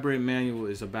 the Hybrid Manual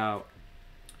is about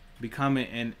becoming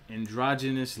an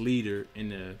androgynous leader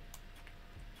in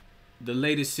the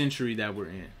latest century that we're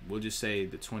in. We'll just say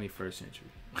the 21st century.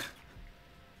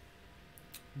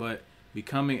 But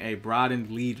becoming a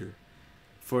broadened leader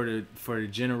for the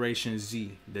Generation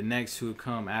Z, the next who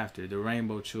come after, the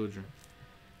Rainbow Children.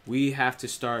 We have to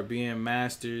start being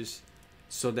masters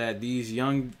so that these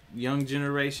young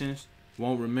generations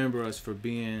won't remember us for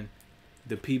being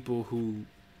the people who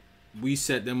we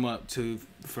set them up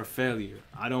for failure.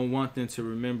 I don't want them to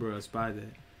remember us by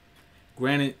that.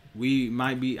 Granted,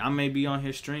 I may be on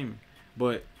here streaming,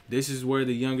 but this is where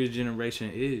the younger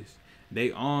generation is. They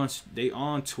on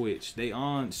Twitch, they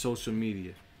on social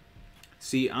media.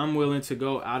 See, I'm willing to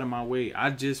go out of my way. I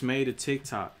just made a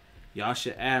TikTok. Y'all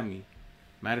should add me.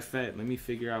 Matter of fact, let me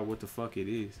figure out what the fuck it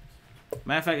is.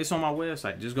 Matter of fact, it's on my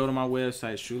website. Just go to my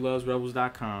website,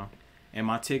 truelovesrebels.com, and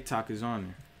my TikTok is on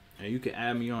there. And you can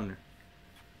add me on there.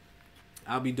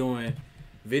 I'll be doing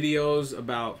videos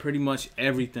about pretty much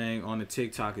everything on the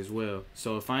TikTok as well.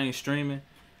 So if I ain't streaming,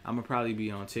 I'm going to probably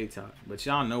be on TikTok. But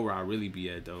y'all know where I really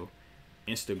be at, though.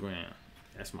 Instagram.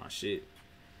 That's my shit.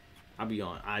 I be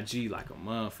on IG like a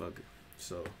motherfucker.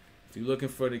 So if you're looking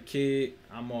for the kid,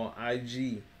 I'm on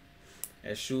IG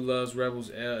at Shoe Loves Rebels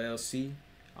LLC.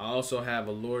 I also have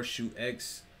a lordshu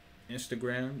X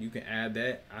Instagram. You can add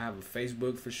that. I have a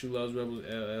Facebook for Shoe Loves Rebels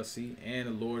LLC and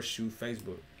a lordshu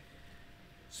Facebook.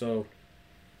 So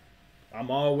I'm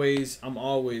always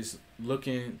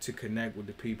looking to connect with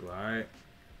the people. All right.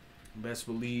 Best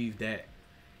believe that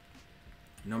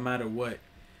no matter what,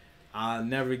 I'll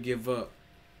never give up.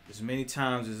 As many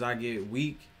times as I get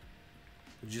weak,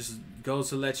 just goes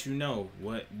to let you know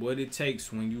what it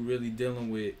takes when you really dealing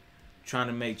with trying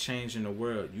to make change in the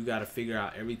world. You got to figure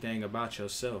out everything about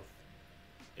yourself.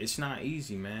 It's not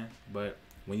easy, man. But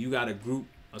when you got a group,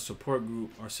 a support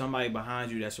group, or somebody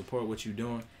behind you that support what you're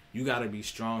doing, you got to be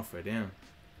strong for them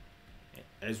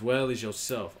as well as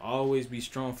yourself. Always be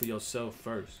strong for yourself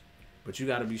first. But you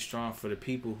got to be strong for the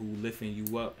people who lifting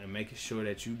you up and making sure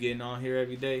that you getting on here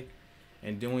every day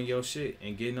and doing your shit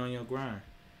and getting on your grind.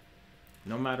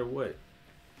 No matter what.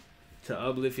 To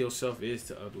uplift yourself is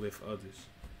to uplift others.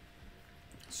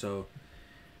 So,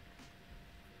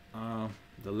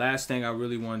 the last thing I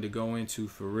really wanted to go into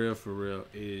for real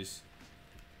is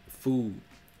food.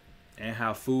 And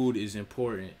how food is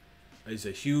important. It's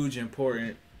a huge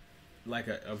important, like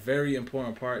a very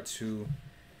important part to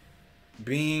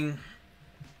being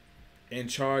in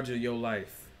charge of your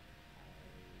life.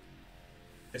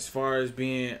 As far as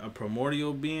being a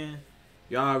primordial being,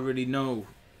 y'all already know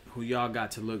who y'all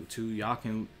got to look to. Y'all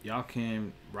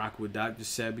can rock with Dr.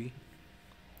 Sebi.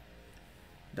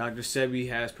 Dr. Sebi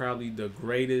has probably the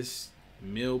greatest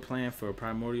meal plan for a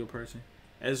primordial person,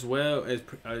 as well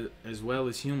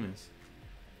as humans.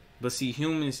 But see,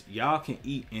 humans, y'all can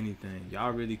eat anything.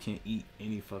 Y'all really can eat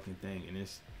any fucking thing, and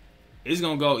it's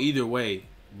gonna go either way.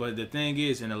 But the thing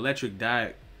is, an electric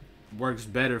diet works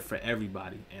better for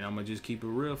everybody, and I'm gonna just keep it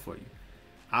real for you.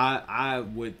 I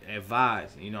would advise,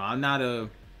 I'm not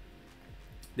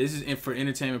this is for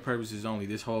entertainment purposes only,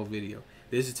 this whole video.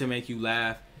 This is to make you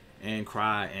laugh and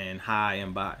cry and high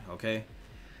and buy, okay?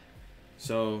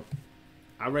 So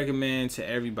I recommend to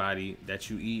everybody that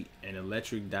you eat an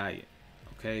electric diet,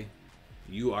 okay?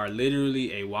 You are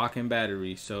literally a walking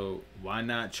battery, so why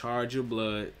not charge your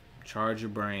blood, charge your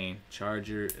brain, charge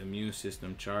your immune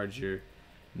system, charge your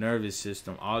nervous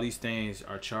system. All these things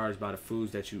are charged by the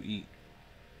foods that you eat.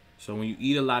 So when you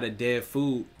eat a lot of dead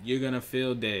food, you're going to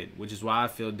feel dead, which is why I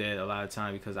feel dead a lot of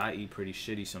times, because I eat pretty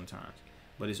shitty sometimes.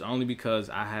 But it's only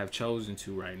because I have chosen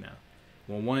to right now.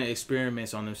 When one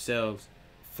experiments on themselves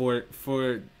for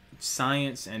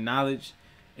science and knowledge,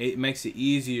 it makes it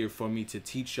easier for me to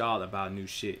teach y'all about new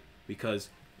shit. Because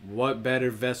what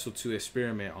better vessel to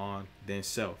experiment on than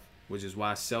self? Which is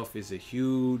why self is a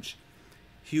huge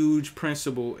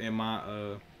principle in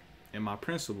my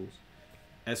principles.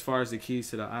 As far as the keys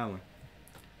to the island,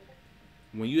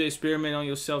 when you experiment on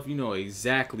yourself, you know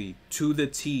exactly to the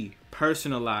T,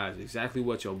 personalized, exactly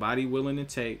what your body willing to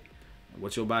take,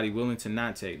 what your body willing to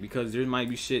not take. Because there might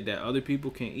be shit that other people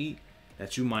can eat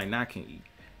that you might not can eat.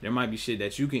 There might be shit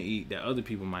that you can eat that other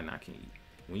people might not can eat.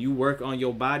 When you work on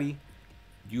your body,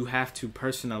 you have to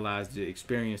personalize the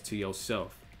experience to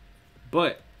yourself.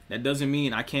 But that doesn't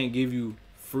mean I can't give you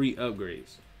free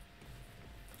upgrades.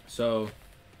 So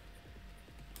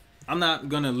I'm not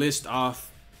going to list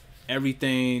off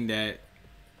everything that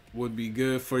would be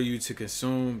good for you to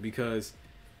consume, because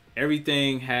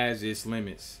everything has its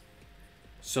limits.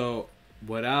 So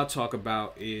what I'll talk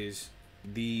about is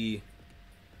the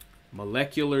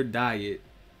molecular diet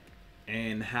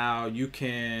and how you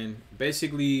can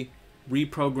basically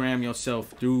reprogram yourself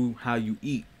through how you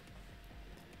eat.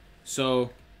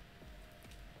 So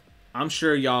I'm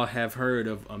sure y'all have heard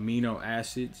of amino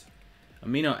acids.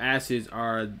 Amino acids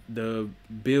are the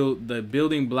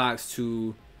building blocks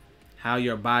to how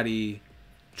your body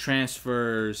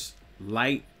transfers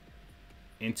light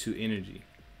into energy.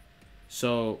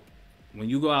 So when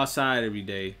you go outside every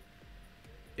day,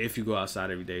 when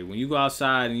you go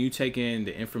outside and you take in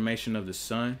the information of the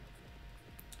sun,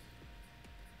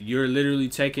 you're literally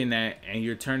taking that and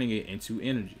you're turning it into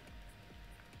energy.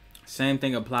 Same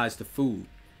thing applies to food.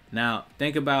 Now,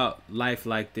 think about life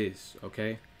like this,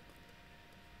 okay?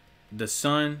 The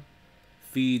sun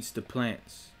feeds the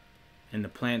plants, and the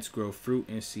plants grow fruit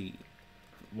and seed.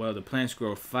 Well, the plants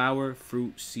grow flower,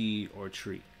 fruit, seed, or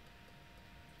tree.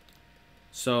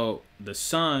 So the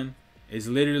sun is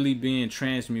literally being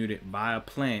transmuted by a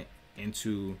plant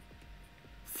into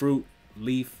fruit,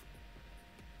 leaf,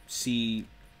 seed,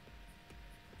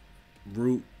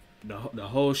 root. The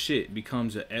whole shit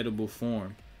becomes an edible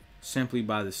form simply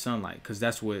by the sunlight, because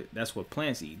that's what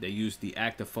plants eat. They use the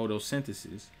act of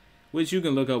photosynthesis, which you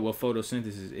can look up what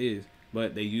photosynthesis is,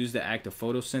 but they use the act of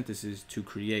photosynthesis to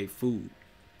create food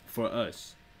for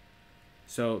us.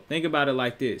 So think about it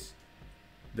like this.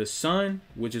 The sun,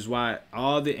 which is why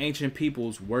all the ancient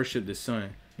peoples worship the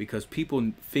sun, because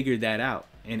people figured that out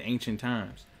in ancient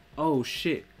times. Oh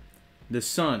shit. The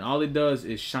sun, all it does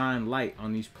is shine light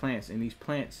on these plants, and these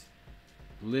plants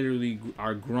literally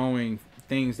are growing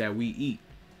things that we eat.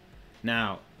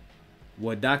 Now,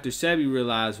 what Dr. Sebi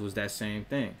realized was that same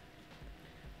thing.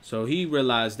 So he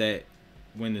realized that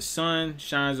when the sun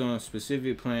shines on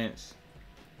specific plants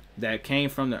that came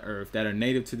from the earth, that are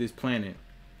native to this planet,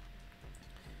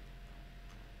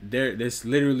 that's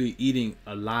literally eating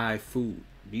alive food.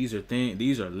 These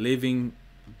are living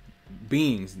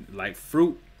beings. Like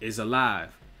fruit is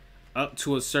alive up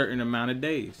to a certain amount of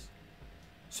days.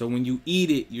 So when you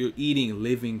eat it, you're eating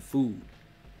living food.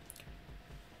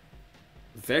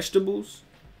 Vegetables,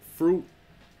 fruit,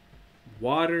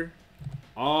 water,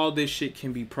 all this shit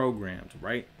can be programmed,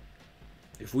 right?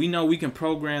 If we know we can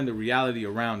program the reality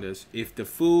around us, if the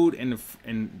food and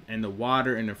the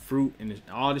water and the fruit and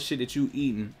all the shit that you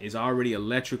eating is already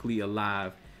electrically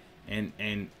alive, and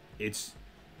it's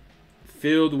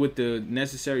filled with the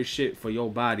necessary shit for your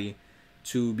body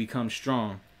to become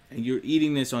strong, and you're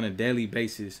eating this on a daily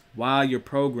basis while you're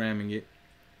programming it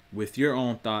with your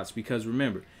own thoughts, because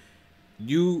remember,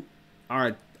 you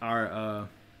are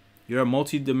you're a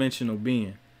multi-dimensional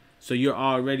being. So you're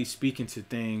already speaking to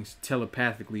things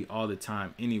telepathically all the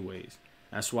time anyways.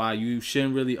 That's why you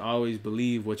shouldn't really always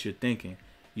believe what you're thinking.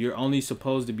 You're only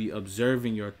supposed to be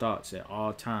observing your thoughts at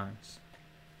all times.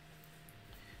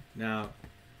 Now,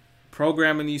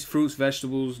 programming these fruits,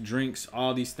 vegetables, drinks,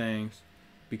 all these things,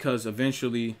 because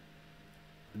eventually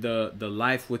the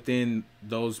life within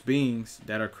those beings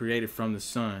that are created from the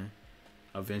sun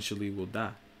eventually will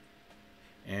die.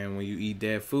 And when you eat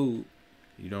dead food,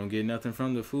 you don't get nothing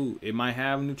from the food. It might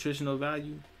have nutritional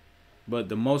value, but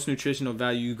the most nutritional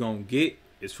value you're going to get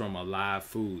is from alive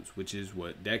foods, which is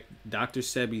what Dr.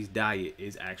 Sebi's diet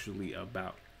is actually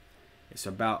about. It's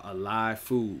about alive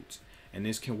foods. And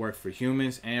this can work for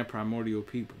humans and primordial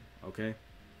people, okay?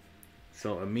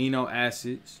 So amino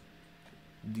acids,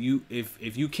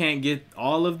 if you can't get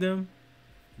all of them,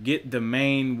 get the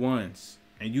main ones.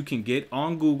 And you can get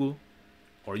on Google,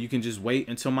 or you can just wait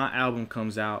until my album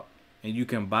comes out, and you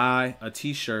can buy a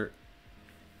t-shirt,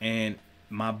 and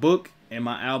my book and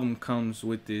my album comes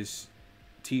with this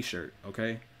t-shirt,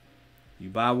 okay? You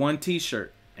buy one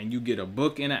t-shirt and you get a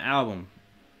book and an album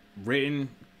written,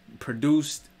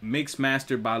 produced, mixed,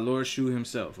 mastered by lordshu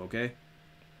himself, okay?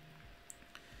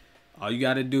 All you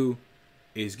got to do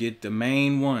is get the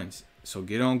main ones. So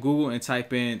get on Google and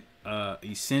type in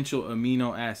essential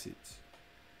amino acids.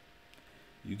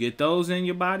 You get those in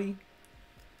your body.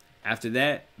 After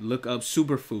that, look up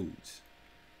superfoods.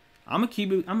 I'm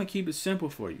gonna keep it simple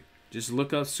for you. Just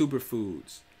look up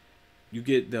superfoods. You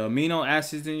get the amino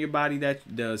acids in your body, that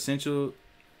the essential.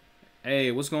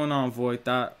 Hey, what's going on, Void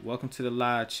Thought? Welcome to the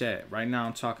live chat. Right now,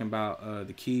 I'm talking about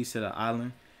the keys to the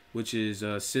island, which is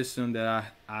a system that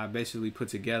I basically put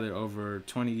together over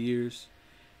 20 years,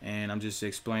 and I'm just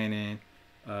explaining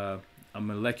a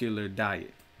molecular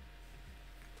diet.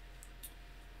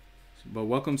 But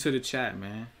welcome to the chat,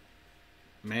 man.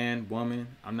 Man, woman,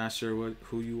 I'm not sure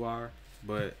who you are,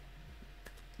 but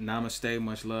namaste,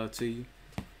 much love to you.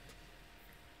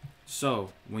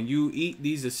 So, when you eat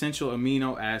these essential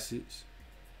amino acids,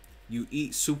 you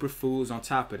eat superfoods on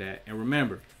top of that. And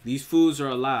remember, these foods are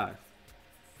alive,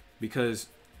 because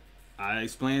I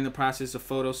explained the process of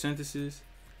photosynthesis.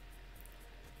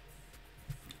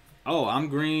 Oh, I'm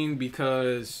green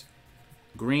because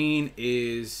green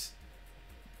is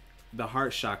the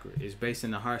heart chakra. Is based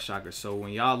in the heart chakra. So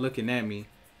when y'all looking at me,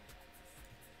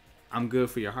 I'm good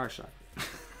for your heart chakra.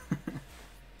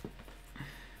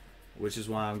 Which is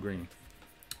why I'm green.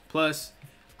 Plus,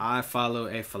 I follow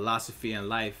a philosophy in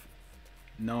life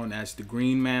known as the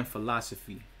Green Man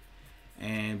philosophy.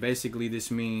 And basically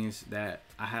this means that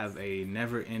I have a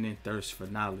never-ending thirst for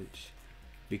knowledge.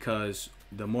 Because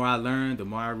the more I learn, the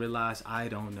more I realize I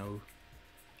don't know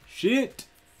shit.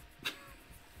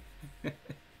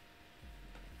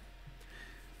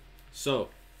 So,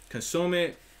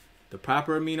 consuming the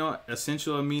proper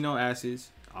essential amino acids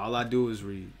All I do is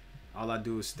read. All I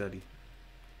do is study.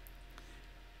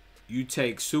 You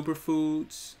take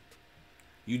superfoods.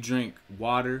 You drink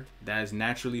water that is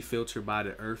naturally filtered by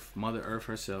the earth, Mother Earth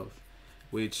herself,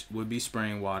 which would be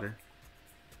spring water.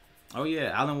 Oh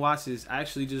yeah, Alan Watts is. I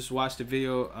actually just watched a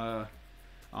video on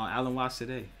Alan Watts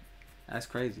today. That's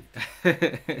crazy.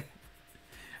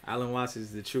 Alan Watts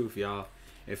is the truth, y'all.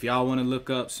 If y'all want to look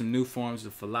up some new forms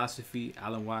of philosophy,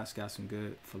 Alan Watts got some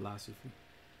good philosophy.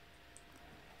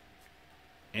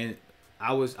 And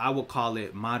I would call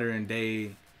it modern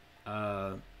day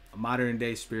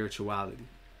spirituality.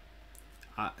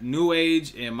 New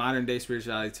age and modern day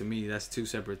spirituality, to me, that's two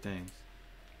separate things.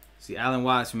 See, Alan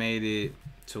Watts made it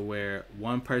to where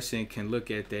one person can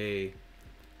look at their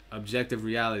objective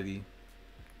reality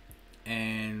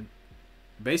and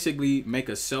basically make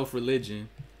a self-religion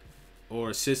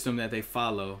or a system that they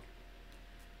follow.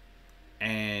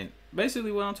 And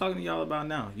basically what I'm talking to y'all about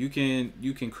now, you can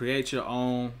create your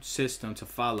own system to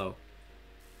follow.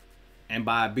 And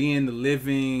by being the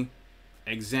living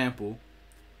example,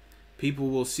 people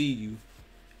will see you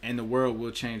and the world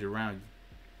will change around you.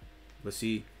 But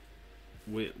see,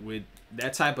 with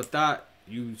that type of thought,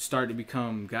 you start to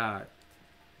become God.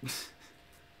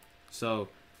 So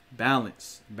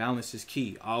balance is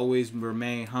key. Always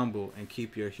remain humble and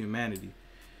keep your humanity,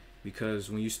 because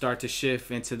when you start to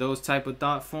shift into those type of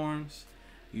thought forms,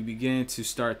 you begin to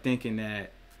start thinking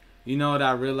that, you know what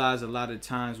I realize a lot of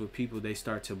times with people, they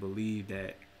start to believe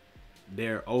that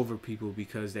they're over people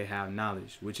because they have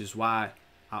knowledge, which is why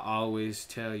I always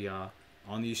tell y'all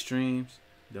on these streams,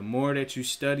 the more that you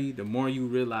study, the more you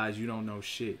realize you don't know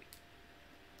shit.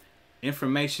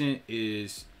 Information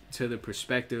is to the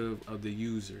perspective of the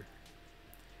user.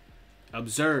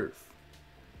 Observe,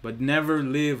 but never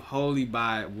live wholly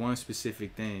by one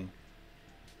specific thing.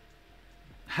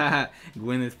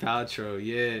 Gwyneth Paltrow,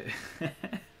 yeah.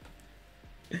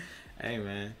 Hey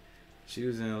man, she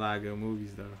was in a lot of good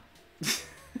movies though.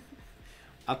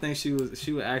 I think she was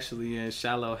actually in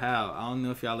Shallow Hal. I don't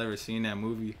know if y'all ever seen that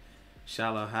movie,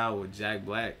 Shallow Hal, with Jack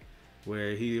Black,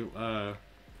 where he's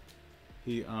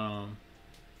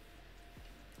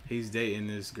dating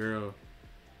this girl.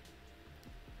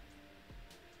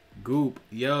 Goop,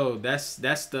 yo, that's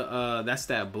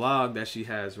that blog that she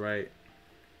has, right?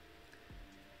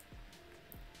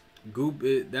 Goop,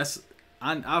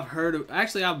 I've heard of.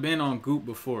 Actually, I've been on Goop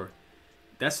before.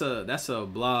 That's a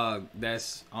blog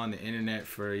that's on the internet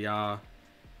for y'all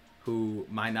who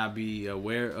might not be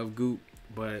aware of Goop.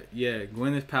 But yeah,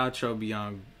 Gwyneth Paltrow be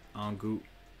on Goop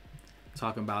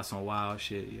talking about some wild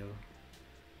shit, yo.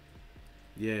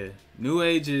 Yeah, New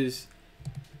Age is.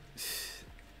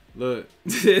 Look,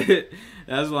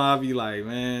 that's why I be like,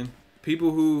 man,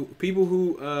 people who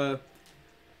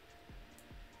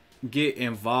get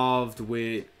involved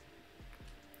with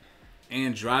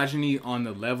androgyny on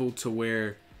the level to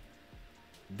where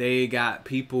they got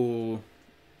people,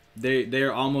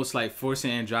 they're almost like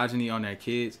forcing androgyny on their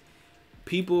kids.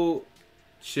 People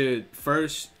should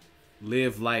first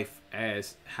live life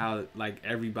as how like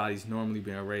everybody's normally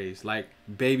been raised, like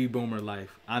baby boomer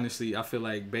life. Honestly, I feel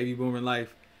like baby boomer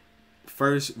life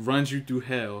first runs you through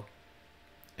hell,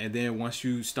 and then once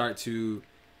you start to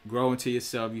grow into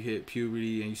yourself, you hit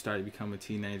puberty and you start to become a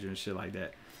teenager and shit like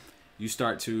that, you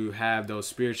start to have those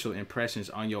spiritual impressions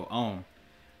on your own.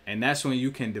 And that's when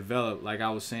you can develop, like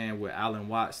I was saying with Alan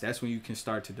Watts, that's when you can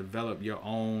start to develop your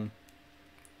own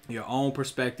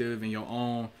perspective and your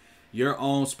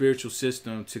own spiritual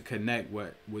system to connect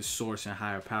with source and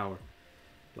higher power.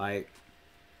 Like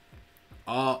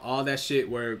all that shit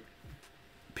where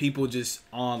people just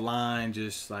online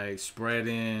just like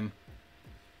spreading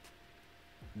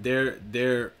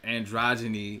their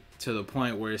androgyny to the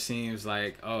point where it seems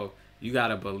like, oh, you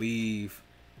gotta believe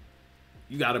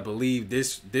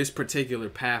this particular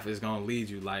path is gonna lead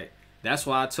you. Like, that's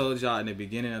why I told y'all in the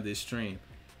beginning of this stream,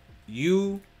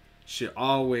 you should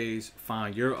always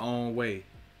find your own way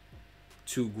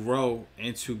to grow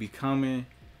into becoming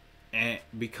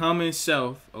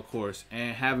self, of course,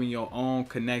 and having your own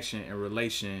connection and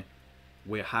relation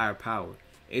with higher power.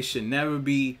 It should never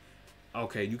be,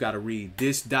 okay, you got to read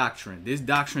this doctrine. This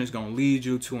doctrine is going to lead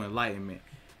you to enlightenment.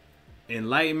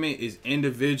 Enlightenment is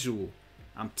individual.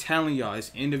 I'm telling y'all,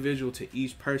 it's individual to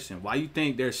each person. Why you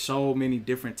think there's so many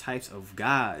different types of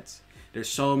gods? There's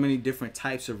so many different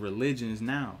types of religions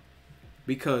now.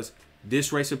 Because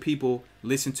this race of people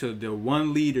listen to the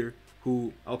one leader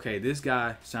who, okay, this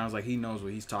guy sounds like he knows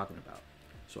what he's talking about,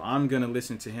 so I'm going to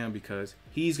listen to him because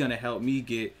he's going to help me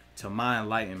get to my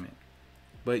enlightenment.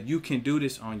 But you can do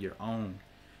this on your own.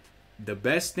 the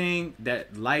best thing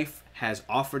that life has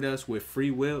offered us with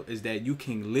free will is that you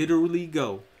can literally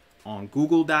go on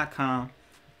google.com.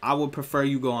 I would prefer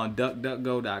you go on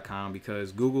duckduckgo.com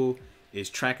because Google is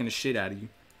tracking the shit out of you.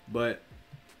 But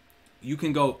you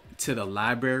can go to the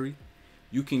library.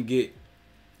 You can get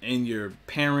in your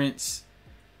parents'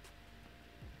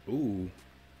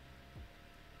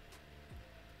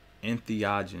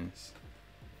 entheogens.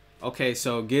 Okay,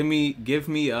 so give me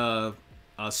a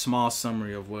small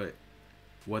summary of what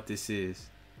this is,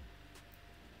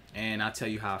 and I'll tell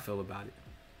you how I feel about it.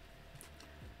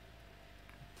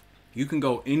 You can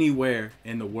go anywhere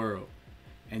in the world,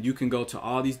 and you can go to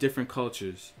all these different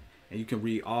cultures, and you can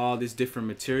read all this different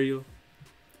material,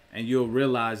 and you'll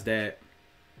realize that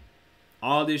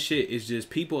all this shit is just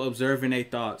people observing their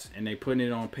thoughts and they putting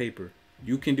it on paper.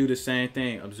 You can do the same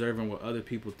thing, observing what other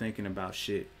people thinking about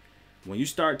shit. When you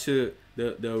start to,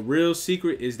 the real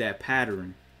secret is that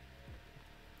pattern.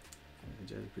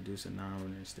 Just produce a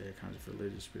non-ordinary instead conscious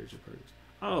religious spiritual purpose.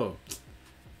 Oh.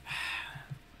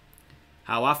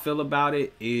 How I feel about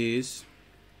it is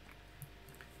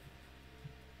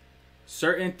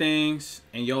certain things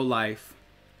in your life,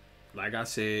 like I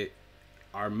said,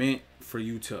 are meant for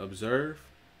you to observe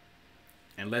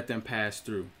and let them pass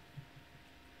through.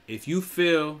 If you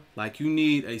feel like you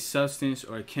need a substance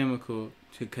or a chemical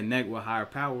to connect with higher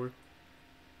power,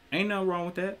 ain't nothing wrong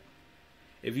with that.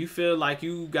 If you feel like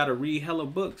you gotta read hella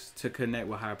books to connect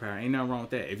with higher power, ain't nothing wrong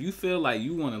with that. If you feel like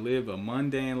you want to live a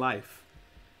mundane life,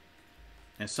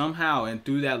 and somehow and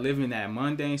through that living that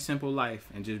mundane simple life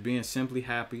and just being simply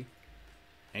happy,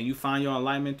 and you find your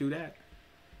enlightenment through that,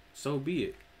 so be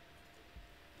it.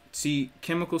 See,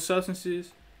 chemical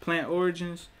substances, plant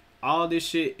origins, all this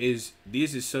shit is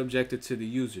subjected to the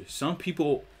user. Some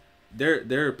people, there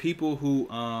are people who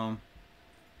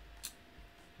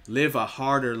live a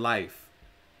harder life,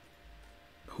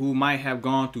 who might have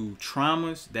gone through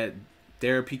traumas that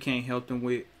therapy can't help them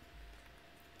with.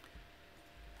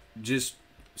 Just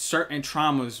certain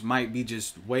traumas might be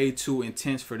just way too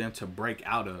intense for them to break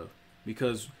out of.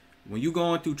 Because when you're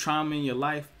going through trauma in your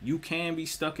life, you can be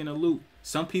stuck in a loop.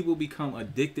 Some people become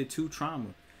addicted to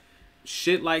trauma.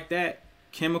 Shit like that,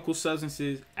 chemical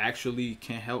substances actually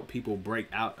can help people break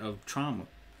out of trauma.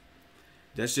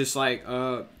 That's just like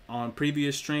on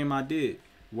previous stream I did,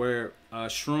 where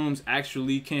shrooms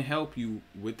actually can help you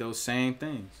with those same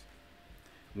things.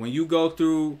 When you go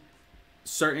through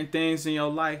certain things in your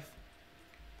life,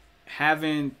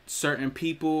 having certain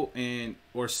people and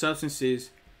or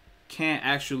substances can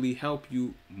actually help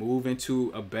you move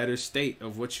into a better state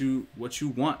of what you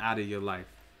want out of your life.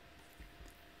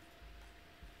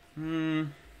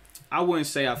 I wouldn't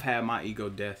say I've had my ego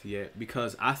death yet,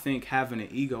 because I think having an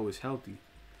ego is healthy.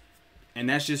 And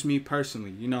that's just me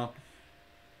personally. You know,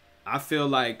 I feel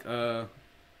like to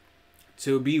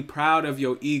be proud of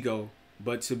your ego,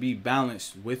 but to be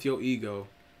balanced with your ego,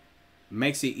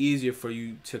 makes it easier for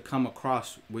you to come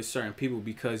across with certain people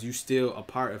because you still a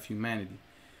part of humanity.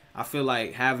 I feel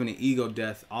like having an ego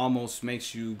death almost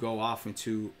makes you go off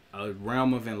into a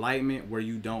realm of enlightenment where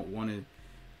you don't want to,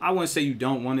 I wouldn't say you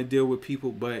don't want to deal with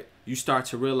people, but you start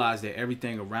to realize that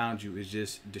everything around you is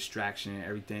just distraction.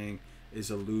 Everything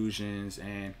is illusions,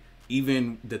 and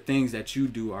even the things that you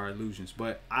do are illusions.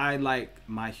 But I like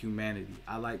my humanity.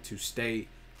 I like to stay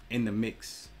in the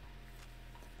mix.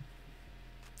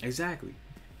 Exactly.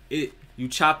 You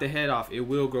chop the head off, it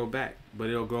will grow back, but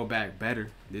it'll grow back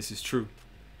better. This is true.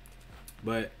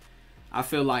 But I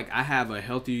feel like I have a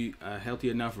healthy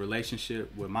enough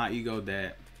relationship with my ego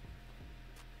that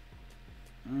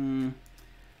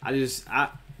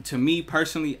to me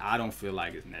personally, I don't feel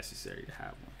like it's necessary to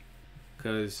have one.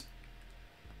 Because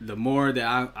the more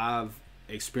that I've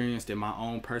experienced in my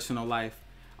own personal life,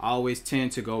 I always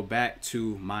tend to go back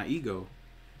to my ego.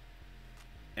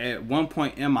 At one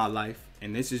point in my life,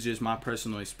 and this is just my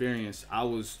personal experience,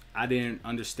 I didn't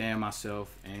understand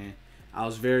myself, and I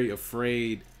was very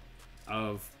afraid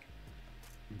of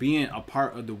being a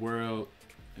part of the world,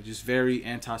 just very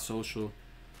antisocial.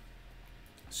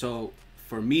 So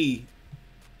for me,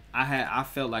 I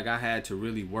felt like I had to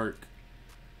really work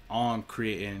on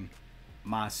creating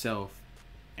myself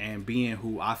and being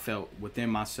who I felt within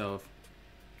myself,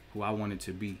 who I wanted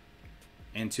to be.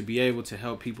 And to be able to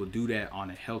help people do that on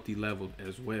a healthy level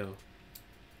as well.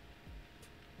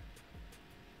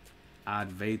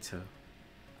 Advaita.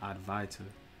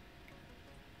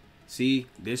 See,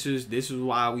 this is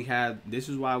why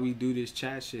we do this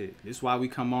chat shit. This is why we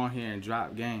come on here and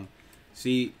drop game.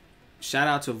 See, shout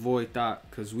out to Void Thought,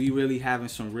 because we really having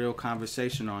some real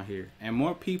conversation on here. And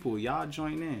more people, y'all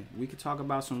join in. We could talk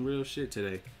about some real shit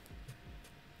today.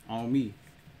 On me.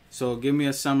 So give me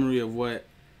a summary of what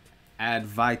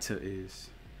Advaita is.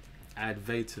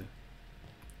 Advaita.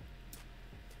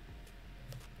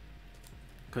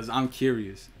 Because I'm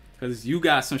curious. Because you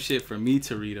got some shit for me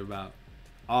to read about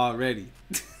already.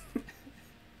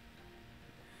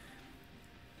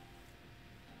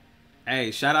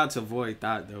 Hey, shout out to Void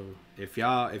Thought though. If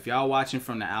y'all watching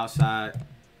from the outside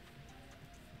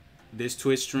this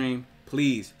Twitch stream,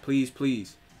 please, please,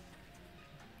 please.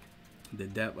 The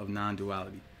depth of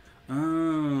non-duality.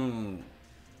 Oh,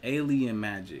 alien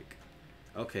magic.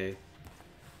 Okay.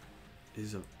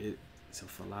 It's a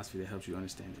philosophy that helps you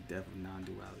understand the depth of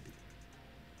non-duality.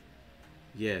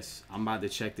 Yes, I'm about to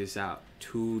check this out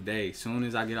today. Soon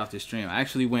as I get off the stream. I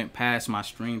actually went past my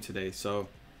stream today, so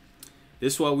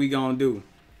this is what we gonna do.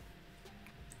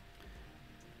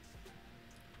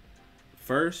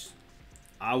 First,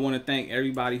 I want to thank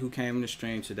everybody who came in the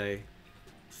stream today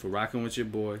for rocking with your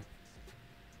boy.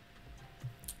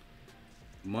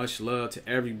 Much love to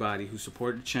everybody who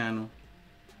supported the channel.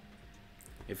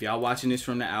 If y'all watching this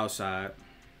from the outside,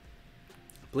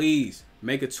 please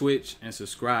make a Twitch and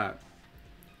subscribe.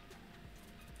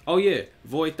 Oh yeah,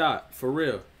 Void Thought, for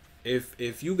real.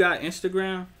 If you got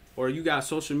Instagram or you got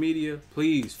social media,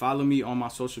 please follow me on my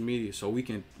social media so we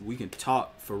can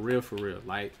talk for real, for real.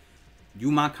 Like,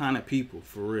 you my kind of people,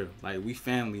 for real. Like, we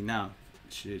family now.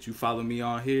 Shit, you follow me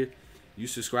on here, you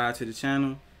subscribe to the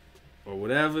channel or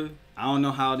whatever. I don't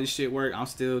know how this shit work. I'm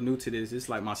still new to this. It's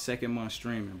like my 2nd month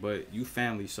streaming, but you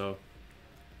family, so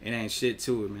it ain't shit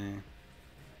to it, man.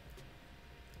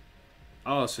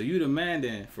 Oh, so you the man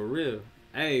then, for real.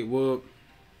 Hey, well,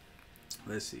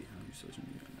 let's see. How you social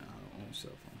media now on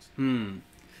cell phones?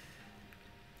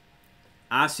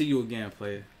 I'll see you again,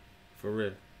 player. For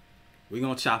real. We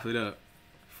gonna chop it up.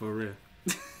 For real.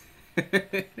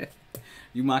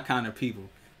 You my kind of people.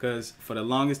 Cause for the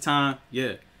longest time,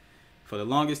 yeah. For the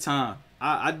longest time,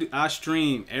 I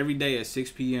stream every day at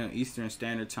 6 p.m. Eastern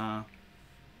Standard Time.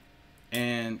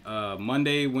 And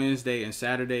Monday, Wednesday, and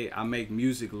Saturday, I make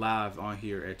music live on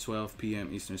here at 12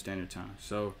 p.m. Eastern Standard Time.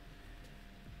 So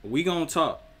we gonna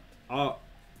talk.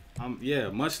 Yeah,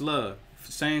 much love.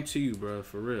 Same to you, bro.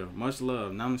 For real. Much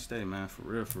love. Namaste, man. For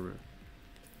real, for real.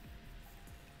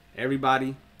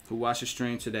 Everybody who watched the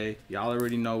stream today, y'all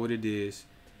already know what it is.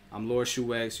 I'm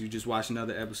lordshu X. You just watched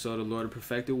another episode of Lord of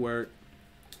Perfected Work.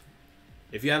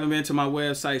 If you haven't been to my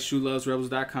website,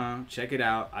 shoelovesrebels.com, check it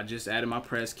out. I just added my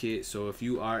press kit. So if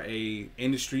you are a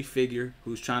industry figure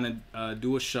who's trying to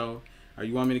do a show, or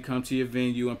you want me to come to your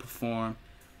venue and perform,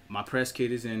 my press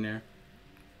kit is in there.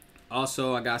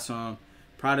 Also, I got some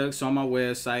products on my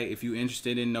website. If you're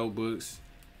interested in notebooks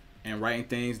and writing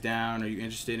things down, or you're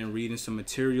interested in reading some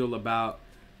material about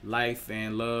life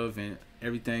and love and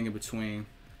everything in between,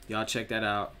 y'all check that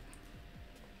out.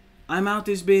 I'm out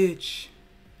this bitch.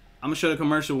 I'm gonna show the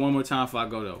commercial one more time before I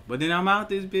go though. But then I'm out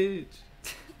this bitch.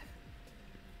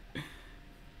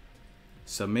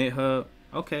 Submit Hub.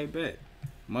 Okay, bet.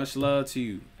 Much love to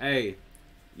you. Hey,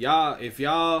 y'all, if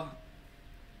y'all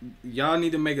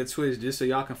need to make a Twitch just so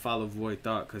y'all can follow Void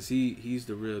Thought, cause he's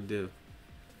the real deal.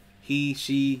 He,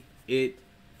 she, it.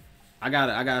 I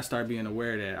gotta start being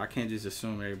aware of that. I can't just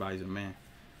assume everybody's a man.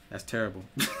 That's terrible.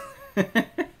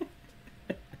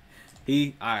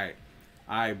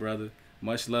 Alright, brother.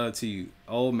 Much love to you.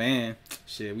 Old man.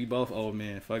 Shit, we both old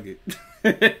men. Fuck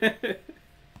it.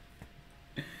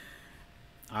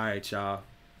 Alright, y'all.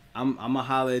 I'm gonna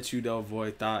holler at you though,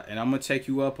 Void Thought. And I'm gonna take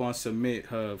you up on Submit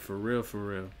Hub for real, for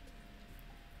real.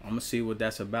 I'm gonna see what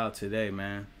that's about today,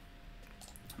 man.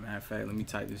 Matter of fact, let me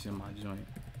type this in my joint.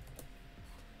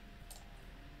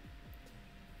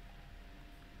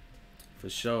 For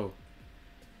sure.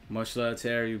 Much love to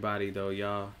everybody though,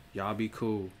 y'all. Y'all be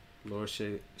cool.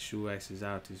 Lordshu X is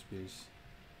out this bitch.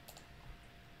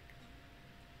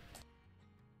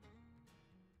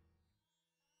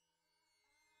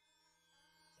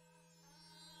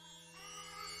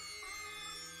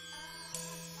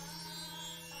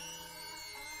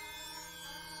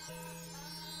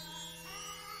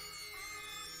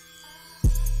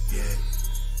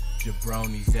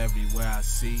 Jabronis everywhere I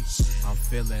see. I'm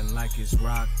feeling like it's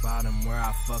rock bottom where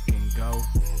I fucking go.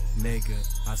 Nigga,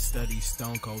 I study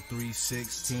Stone Cold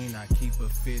 316. I keep a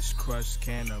fish crushed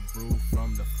can of brew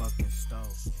from the fucking stove.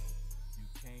 You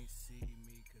can't see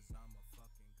me cause I'm a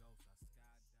fucking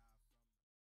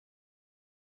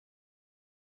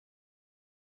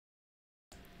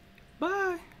ghost.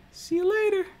 Bye. See you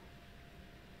later.